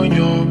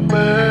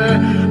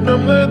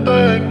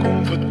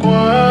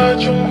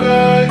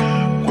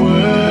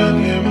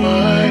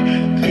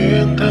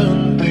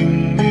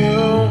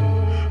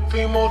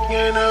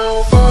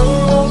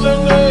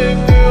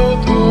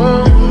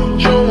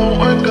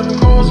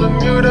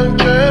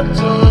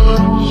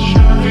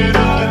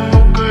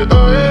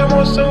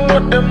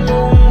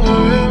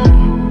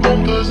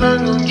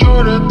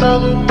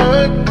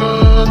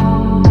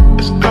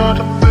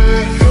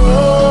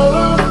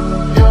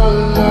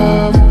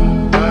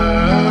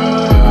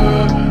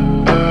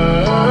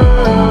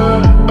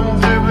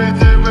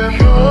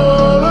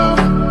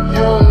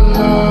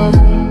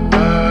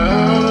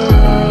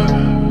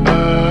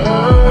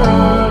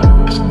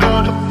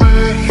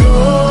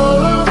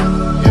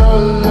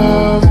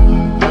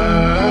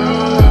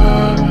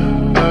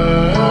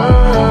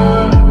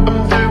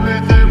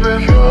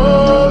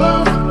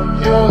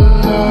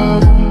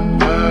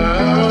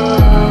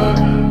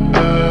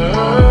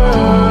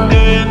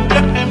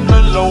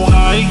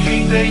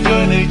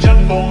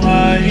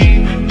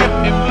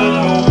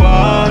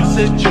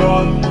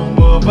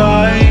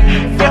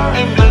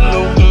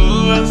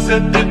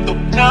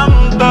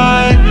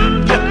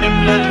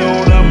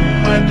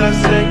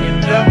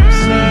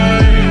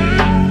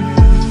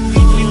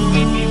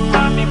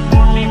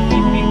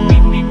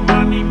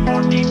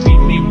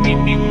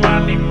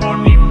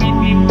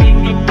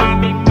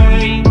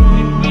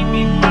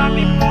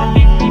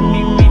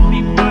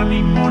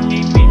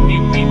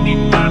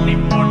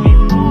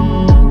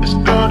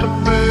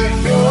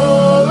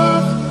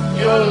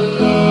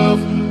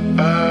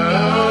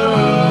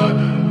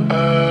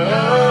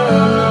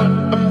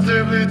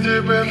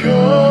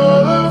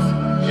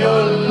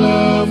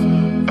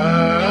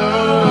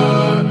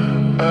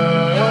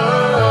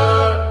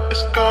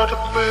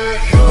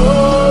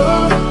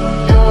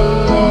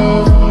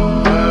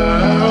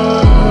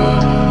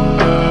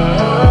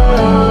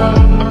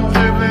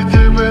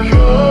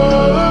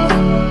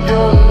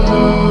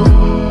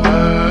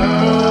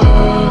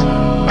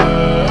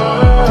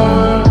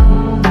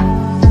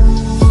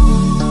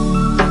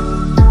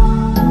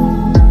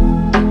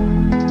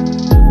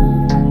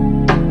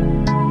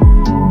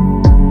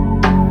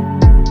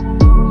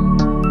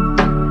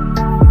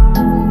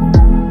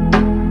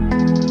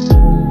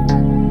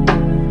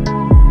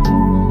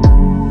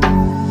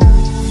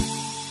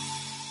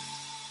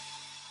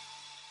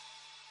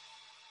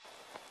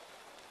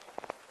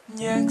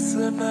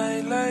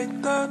này lại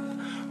tắt,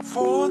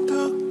 vô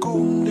thức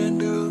cùng đèn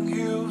đường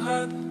hiu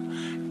hắt,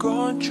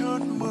 có chút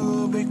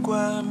mưa bay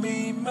qua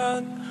mi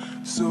mắt,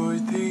 rồi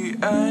thì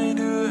ai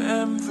đưa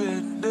em về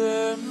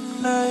đêm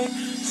nay.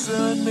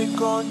 Giờ này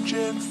còn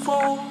trên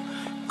phố,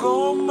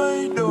 có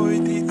mấy đôi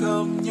thì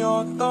thầm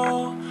nhỏ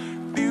to,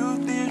 điếu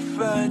tiết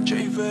và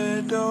chạy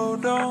về đâu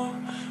đó,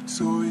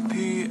 rồi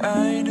thì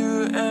ai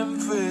đưa em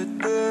về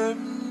đêm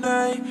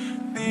nay.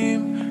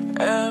 Tim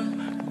em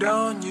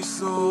đau như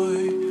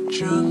rồi,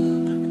 chân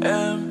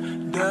em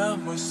đã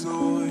mỏi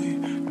rồi,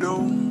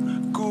 đông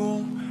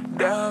cung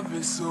đã về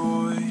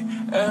rồi,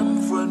 em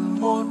vẫn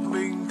một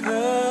mình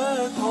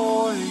thế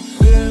thôi.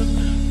 Đêm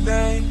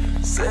nay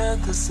sẽ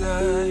thật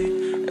dài,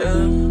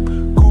 em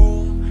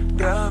cũng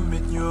đã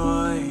mệt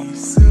nhoài,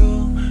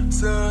 sương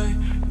rơi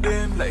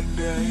đêm lạnh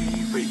đầy,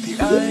 vậy thì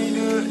ai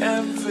đưa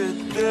em về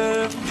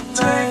đêm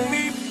nay? Take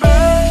me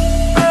back,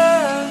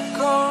 back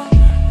home,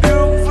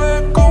 đường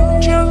về cũng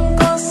chẳng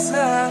có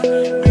xa,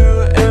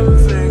 đưa em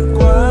về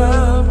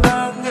qua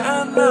ba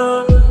ngã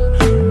năm,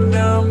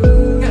 năm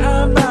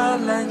ngã ba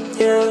là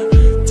nhà.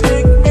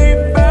 Take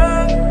me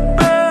back,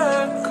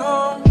 back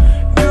home,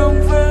 đường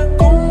về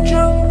cũng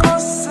chẳng có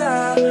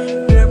xa,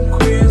 đêm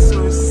khuya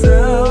rồi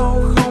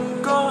sao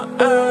không có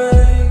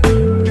ai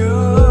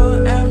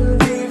đưa em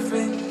đi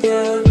về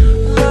nhà.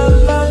 La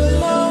la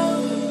la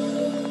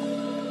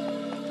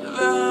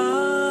la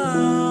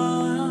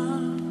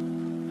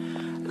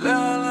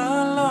la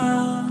la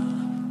la,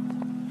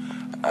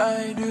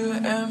 ai đưa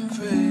em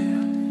về.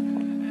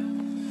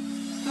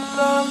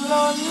 La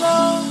la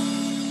la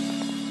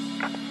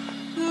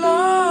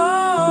la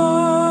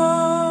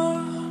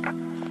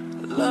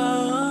la,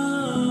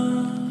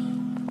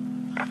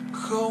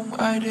 không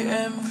ai đưa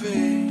em về.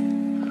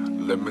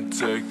 Let me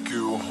take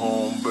you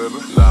home, baby.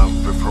 Làm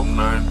việc from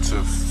 9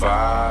 to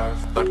 5,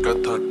 tất cả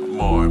thật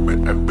mỏi mệt,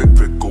 em biết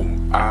về cùng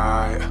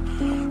ai.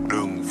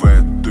 Đường về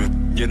tuyệt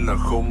nhiên là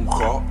không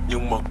khó,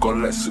 nhưng mà có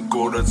lẽ sự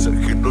cô đơn sẽ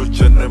khiến đôi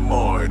chân em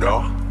mỏi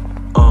đó.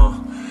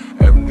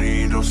 Em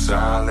đi đâu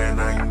xa lên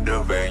anh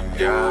đưa về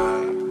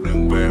nhà,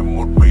 đừng về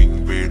một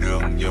mình vì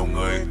đường nhiều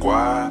người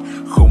quá.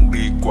 Không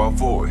đi quá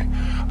vội,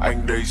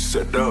 anh đây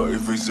sẽ đợi,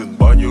 vì dừng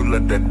bao nhiêu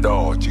lần đèn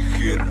đỏ chỉ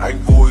khiến anh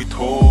vui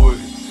thôi.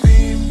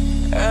 Tim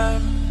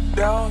em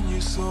đau như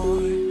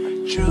rồi,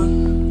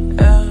 chân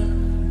em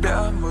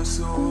đã mỏi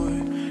rồi,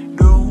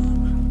 đông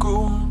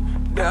cũng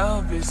đã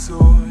về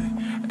rồi,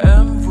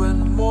 em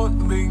vẫn một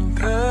mình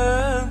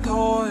thế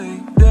thôi.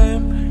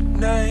 Đêm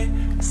nay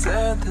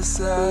sẽ thật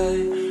dài,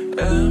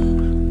 em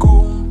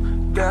cũng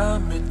đã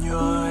mệt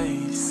nhoài,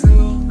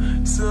 sương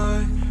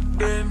rơi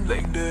đêm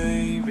lạnh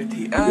đầy, vậy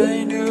thì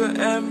ai đưa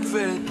em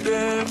về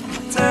đêm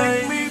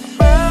nay? Take me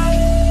back,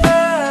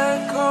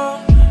 back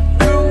home,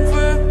 đường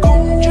về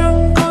cũng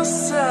chẳng có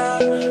xa,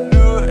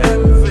 đưa em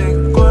về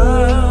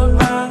qua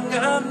ba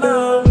ngã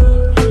năm,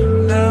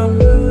 năm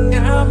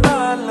ngã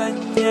ba là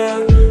nhà.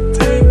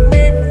 Take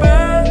me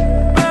back,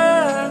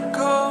 back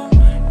home,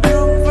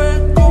 đường về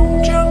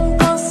cũng chẳng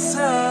có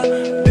xa,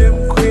 đêm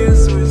khuya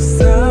rồi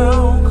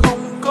sao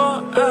không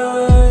có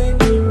ai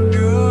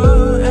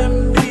đưa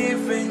em đi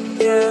về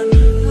nhà.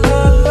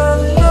 La la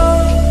la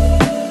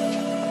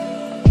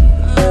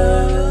la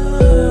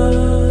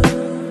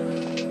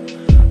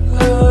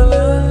la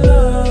la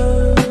la,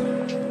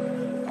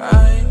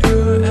 ai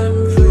đưa em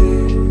về.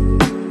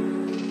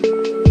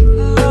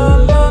 La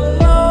la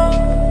la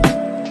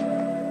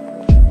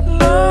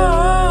la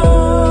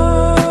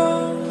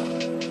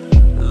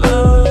la,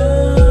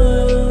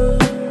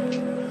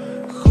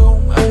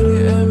 không ai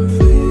đưa em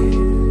về.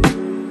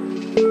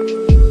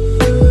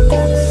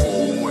 Con phố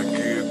ngoài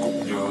kia cũng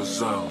nhớ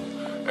rằng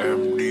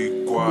em đi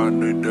qua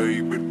nơi đây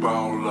biết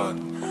bao lần,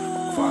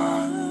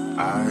 và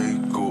ai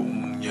cũng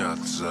nhạt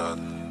dần,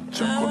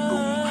 chẳng còn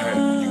đúng hẹn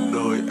những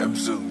nơi em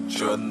dừng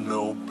chân.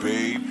 No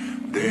babe,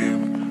 đêm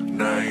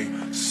nay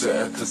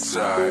sẽ thật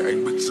dài,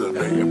 anh biết giờ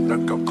này em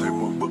đang cảm thấy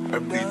mỗi bước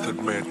em đi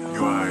thật mệt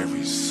nhoài,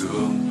 vì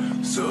sương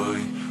rơi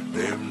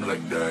đêm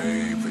lạnh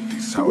đầy, vậy thì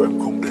sao em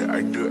không để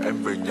anh đưa em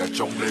về nhà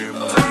trong đêm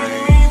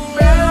nay?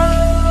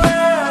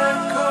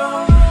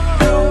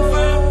 Đường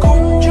về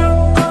cũng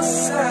chẳng có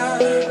xa,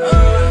 đưa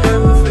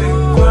em về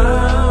qua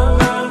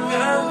ba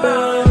ngã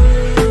năm,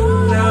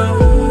 năm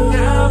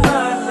ngã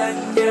ba là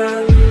nhà.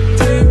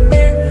 Take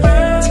me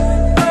back,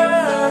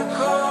 back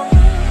home,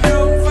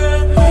 đường về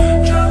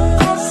cũng chẳng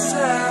có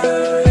xa,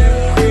 đêm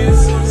khuya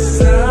rồi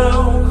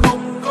sao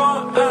không có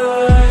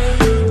ai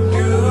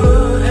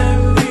đưa em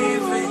đi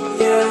về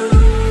nhà.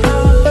 La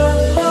la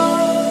la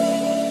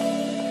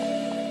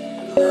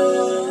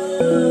la.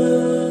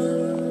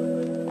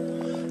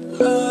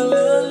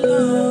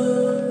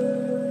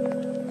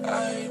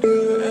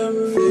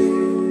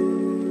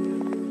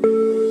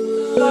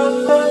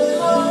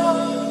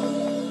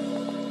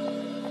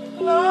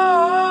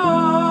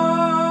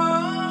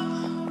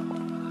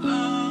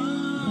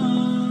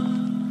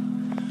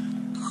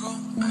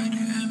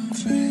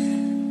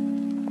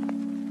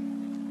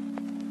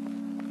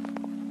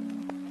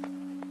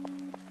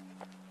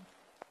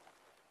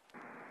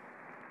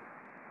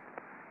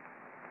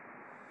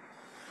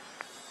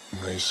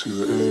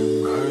 xưa em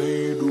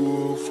hay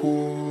đùa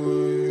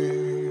vui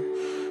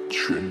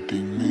chuyện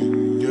tình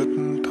mình nhất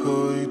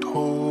thời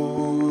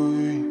thôi,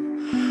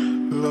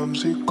 làm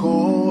gì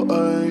có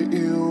ai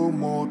yêu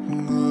một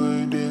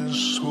người đến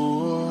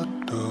suốt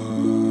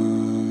đời.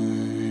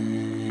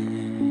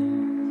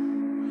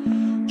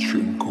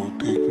 Chuyện cổ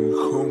tích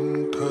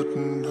không thật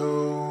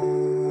đâu,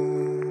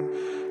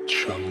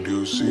 chẳng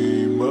điều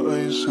gì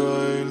mãi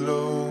dài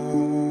lâu,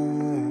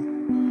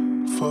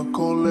 và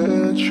có lẽ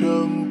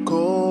chẳng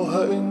có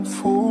hạnh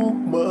phúc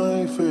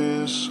mãi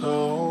về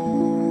sau.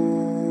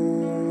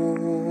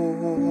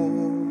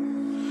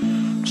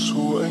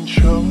 Dù anh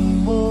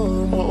chẳng mơ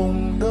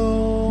mộng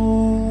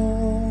đâu,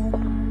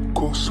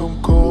 cuộc sống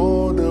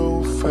có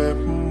đâu phép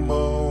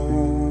màu,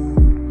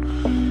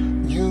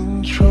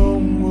 nhưng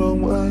trong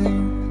lòng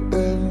anh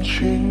em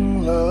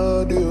chính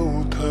là điều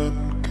thật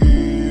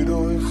kỳ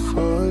đối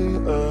với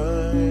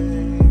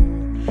anh.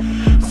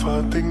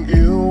 Và tình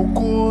yêu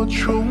của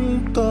chúng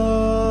ta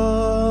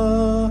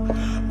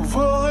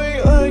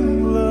với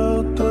anh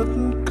là tất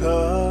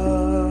cả.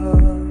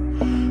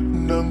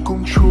 Nàng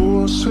công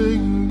chúa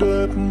xinh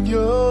đẹp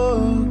nhớ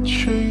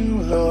chính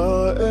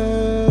là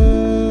em.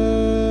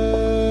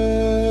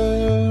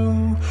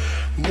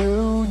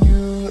 Nếu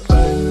như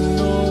anh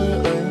nói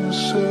anh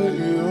sẽ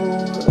yêu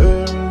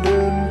em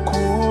đến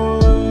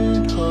cuối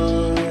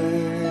đời,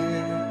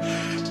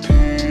 thì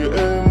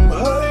em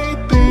hãy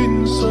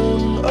tin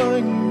rằng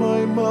anh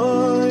mãi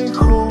mãi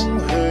không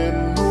hề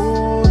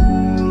nuốt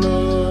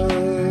lời.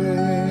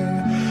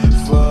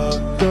 Và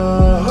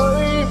ta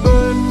hãy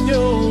bên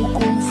nhau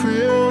cùng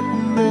viết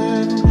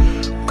nên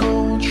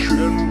câu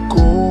chuyện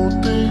cổ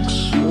tích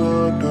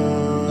giữa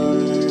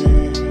đời.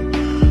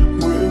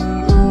 Nguyện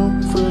ước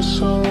về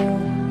sau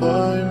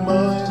mãi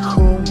mãi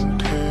không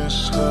thể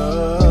xa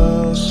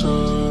rời.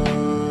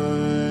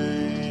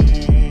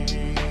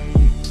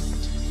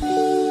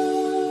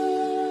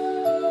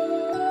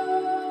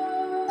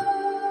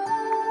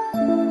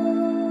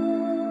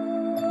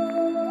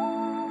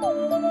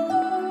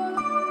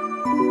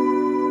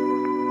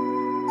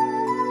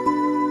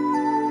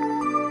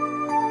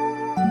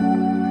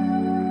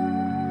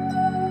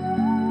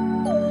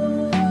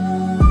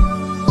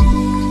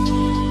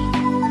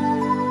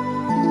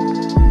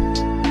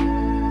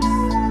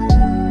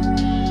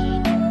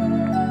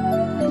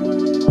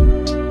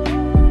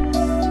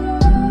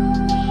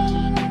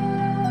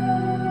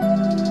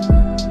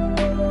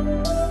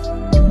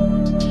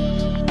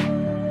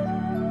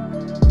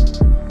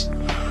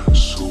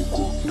 Dù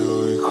cuộc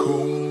đời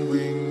không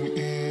bình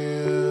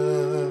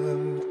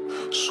yên,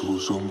 dù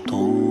giông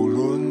tố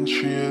luôn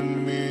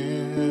triền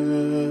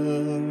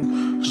miên,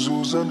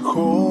 dù gian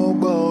khó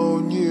bao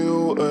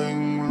nhiêu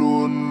anh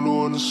luôn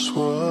luôn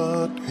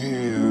xuất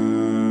hiện.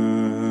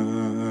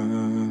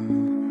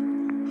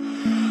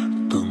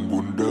 Từng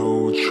buồn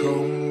đau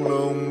trong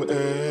lòng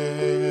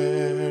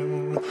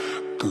em,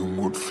 từng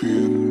một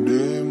phiền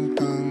đêm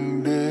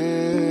từng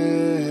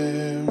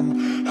đêm,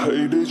 hãy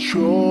để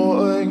cho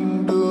anh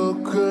được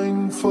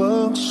gánh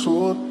vác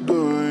suốt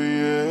đời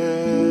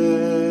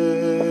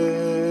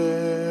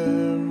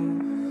em.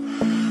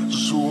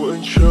 Dù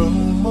anh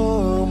chẳng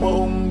mơ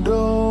mộng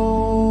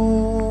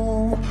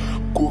đâu,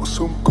 cuộc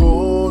sống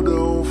có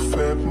đâu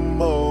phép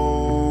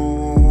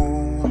màu,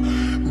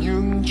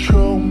 nhưng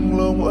trong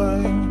lòng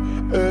anh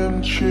em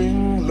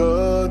chính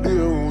là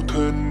điều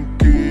thần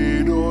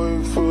kỳ đối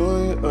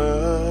với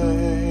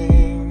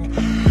anh.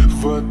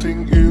 Và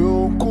tình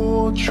yêu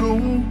của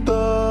chúng ta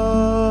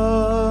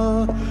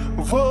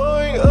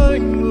với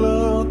anh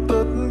là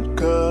tất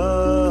cả.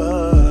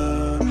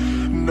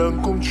 Nàng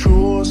công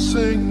chúa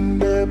xinh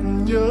đẹp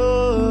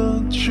nhớ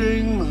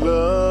chính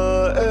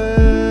là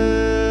em.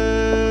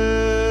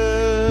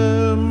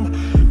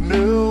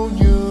 Nếu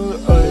như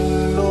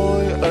anh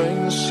nói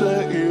anh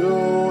sẽ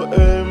yêu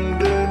em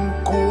đến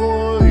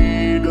cuối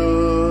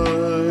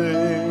đời,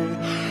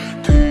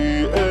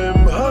 thì em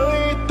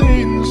hãy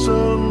tin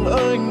rằng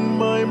anh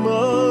mãi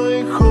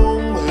mãi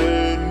không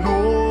hề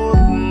nuốt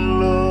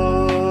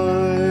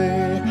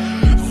lời.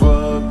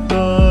 Và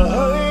ta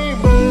hãy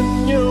bên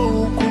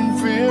nhau cùng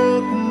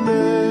viết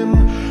nên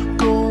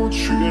câu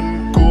chuyện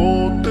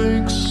cổ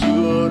tích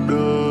giữa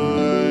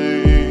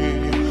đời.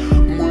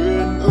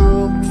 Nguyện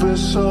ước về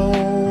sau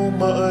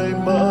mãi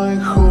mãi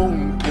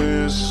không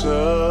thể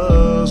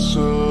xa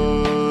rời.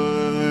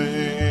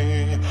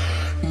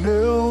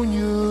 Nếu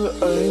như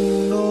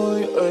anh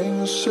nói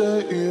anh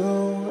sẽ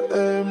yêu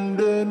em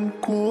đến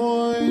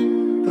cuối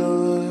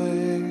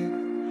đời,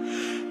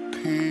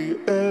 thì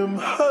em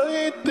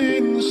hãy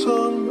tin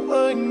rằng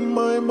anh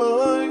mãi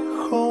mãi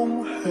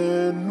không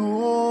hề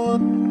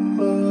nuốt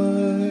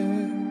lời.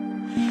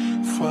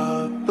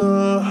 Và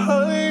ta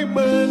hãy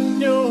bên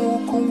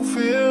nhau cùng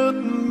viết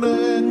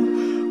nên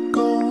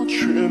câu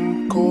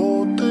chuyện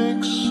cổ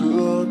tích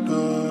giữa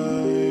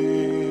đời.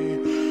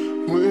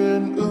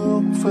 Nguyện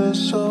ước về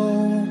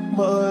sau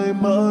mãi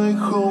mãi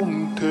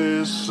không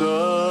thể xa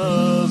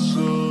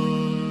rời.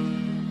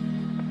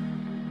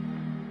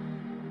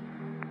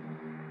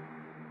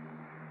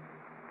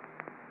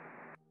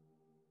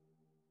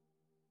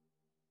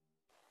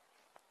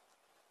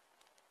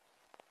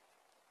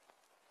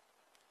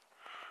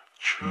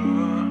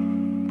 Chưa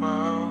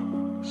bao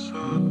giờ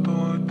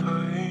tôi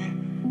thấy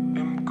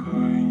em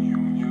cười nhiều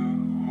như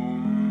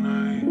hôm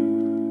nay.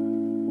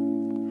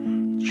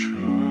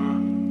 Chưa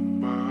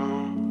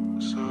bao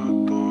giờ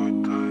tôi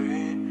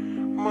thấy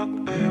mắt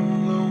em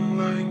long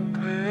lanh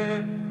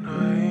thế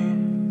này.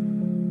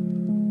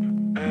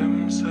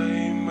 Em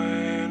say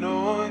mê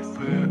nói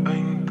về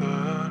anh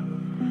ta,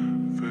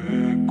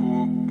 về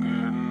cuộc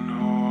hẹn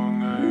hò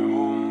ngày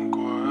hôm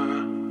qua,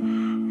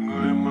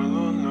 người mà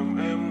luôn làm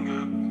em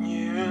ngạc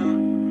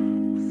nhiên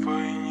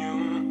với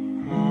những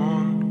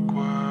món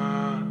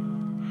quà.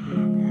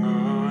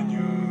 Ngỡ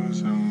như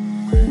rằng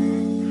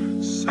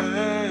mình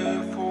sẽ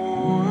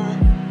vui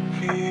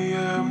khi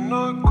em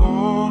nói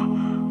có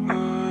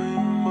người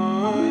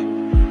mới.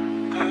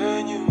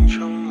 Thế nhưng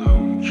trong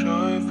lòng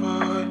chơi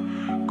vơi,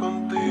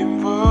 con tim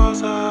vỡ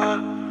ra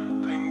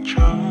thành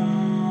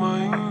trắng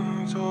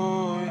mảnh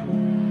rồi.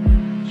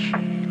 Chỉ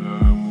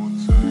là một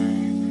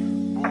giây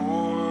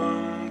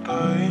buông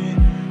tay,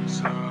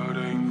 giờ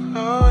đành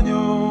lỡ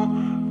nhau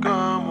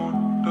cả một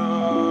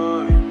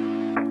đời.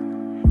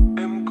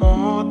 Em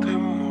có thêm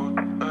một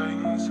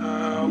ánh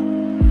sao,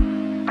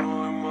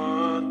 tôi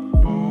mất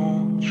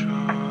bầu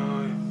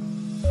trời.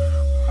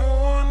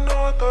 Muốn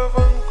nói tôi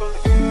vẫn còn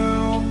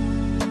yêu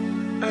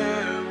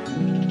em,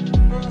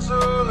 muốn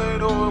giữ lấy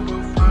đôi bờ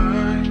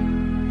vai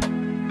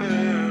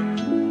em.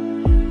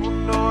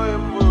 Muốn nói em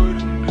ơi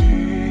đừng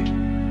đi,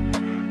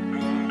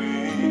 đừng đi,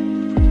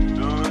 vì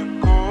nơi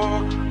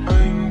có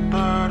anh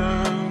ta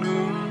đang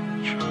đứng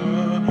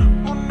chờ.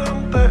 Muốn nắm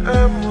tay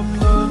em một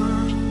lần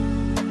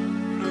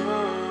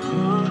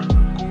nữa,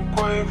 cùng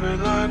quay về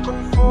lại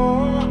con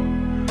phố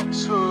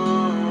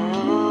xưa.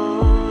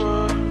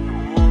 Nụ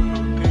hôn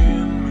đầu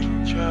tiên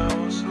mình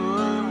trao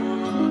dưới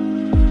mưa,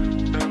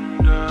 em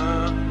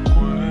đã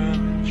quên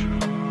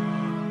chưa?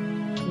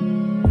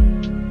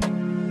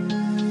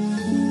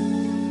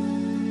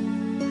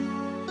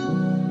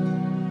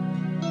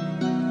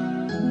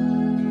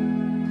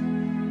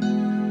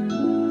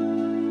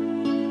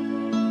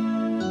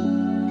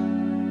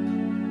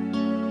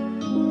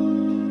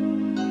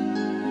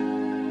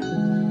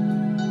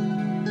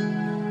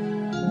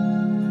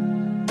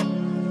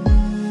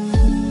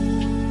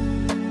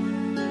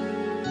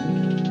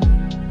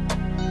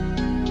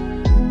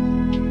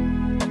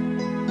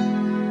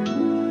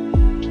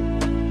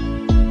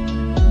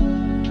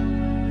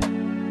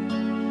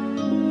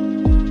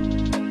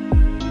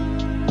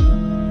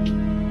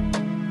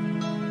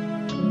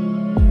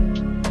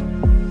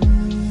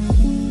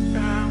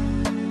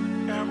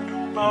 Em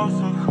đừng bao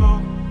giờ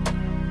khóc,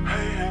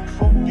 hay hạnh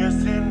phúc nhé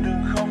xin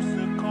đừng khóc.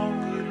 Sẽ có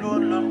người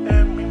luôn làm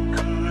em mỉm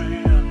cười.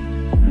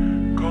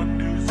 Còn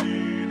điều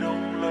gì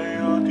đông lay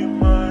ở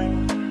tim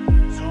anh,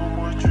 dù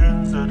mọi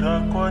chuyện giờ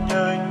đã quá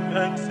nhanh,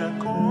 anh sẽ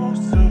cố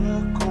giữ,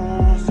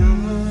 cố giữ.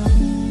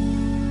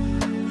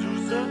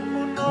 Dù rất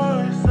muốn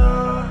nói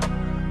ra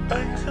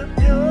anh rất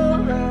nhớ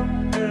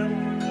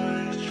em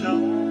ngày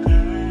chẳng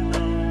thể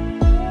nào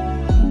ngủ.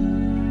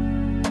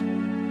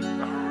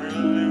 I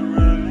really,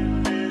 really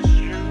miss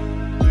you,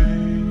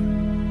 babe.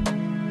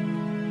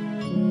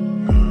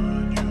 Ngỡ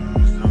như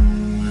rằng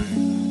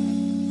mình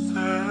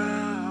sẽ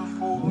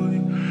vui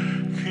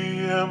khi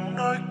em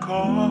nói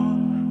có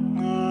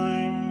người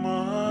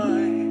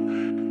mới.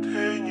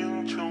 Thế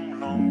nhưng trong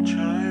lòng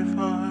trái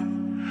vơi,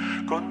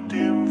 con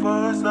tim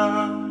vỡ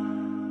ra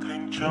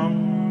thành trăm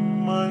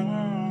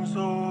mảnh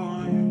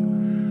rồi.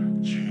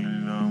 Chỉ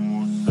là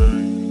một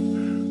giây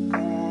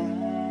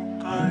buông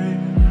tay,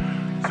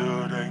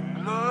 giờ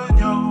đành lỡ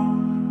nhau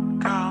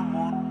cả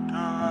một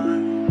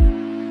đời.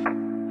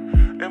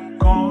 Em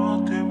có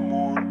thêm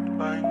một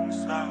ánh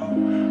sao,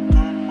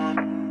 tôi mất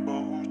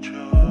bầu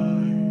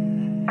trời.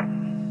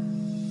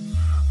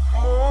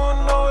 Muốn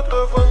nói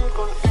tôi vẫn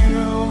còn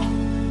yêu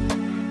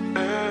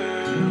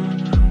em,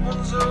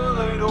 muốn giữ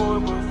lấy đôi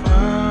bờ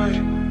vai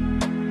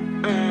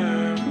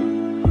em.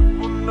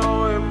 Muốn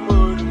nói em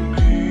ơi đừng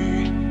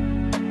đi,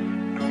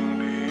 đừng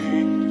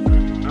đi, vì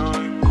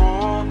nơi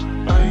có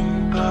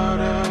anh ta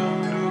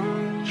đang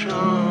đứng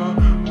chờ.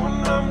 Muốn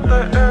nắm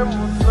tay em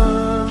một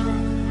lần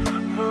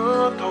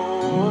nữa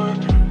thôi,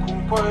 cùng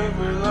quay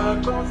về lại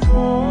con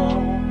phố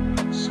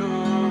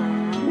xưa.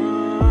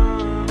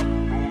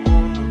 Nụ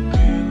hôn đầu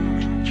tiên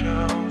mình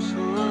trao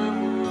dưới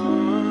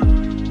mưa,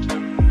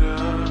 em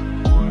đã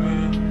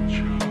quên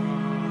chưa?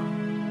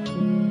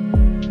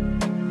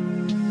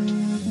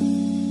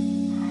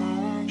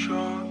 Mong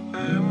cho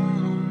em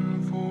luôn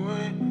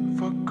vui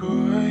và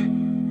cười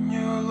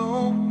như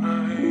lúc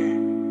này.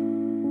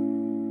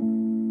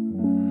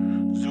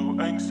 Dù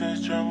anh sẽ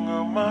chẳng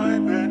ở mãi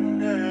bên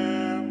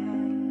em,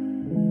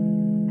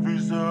 vì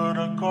giờ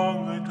đã có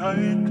người thay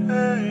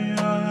thế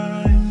anh.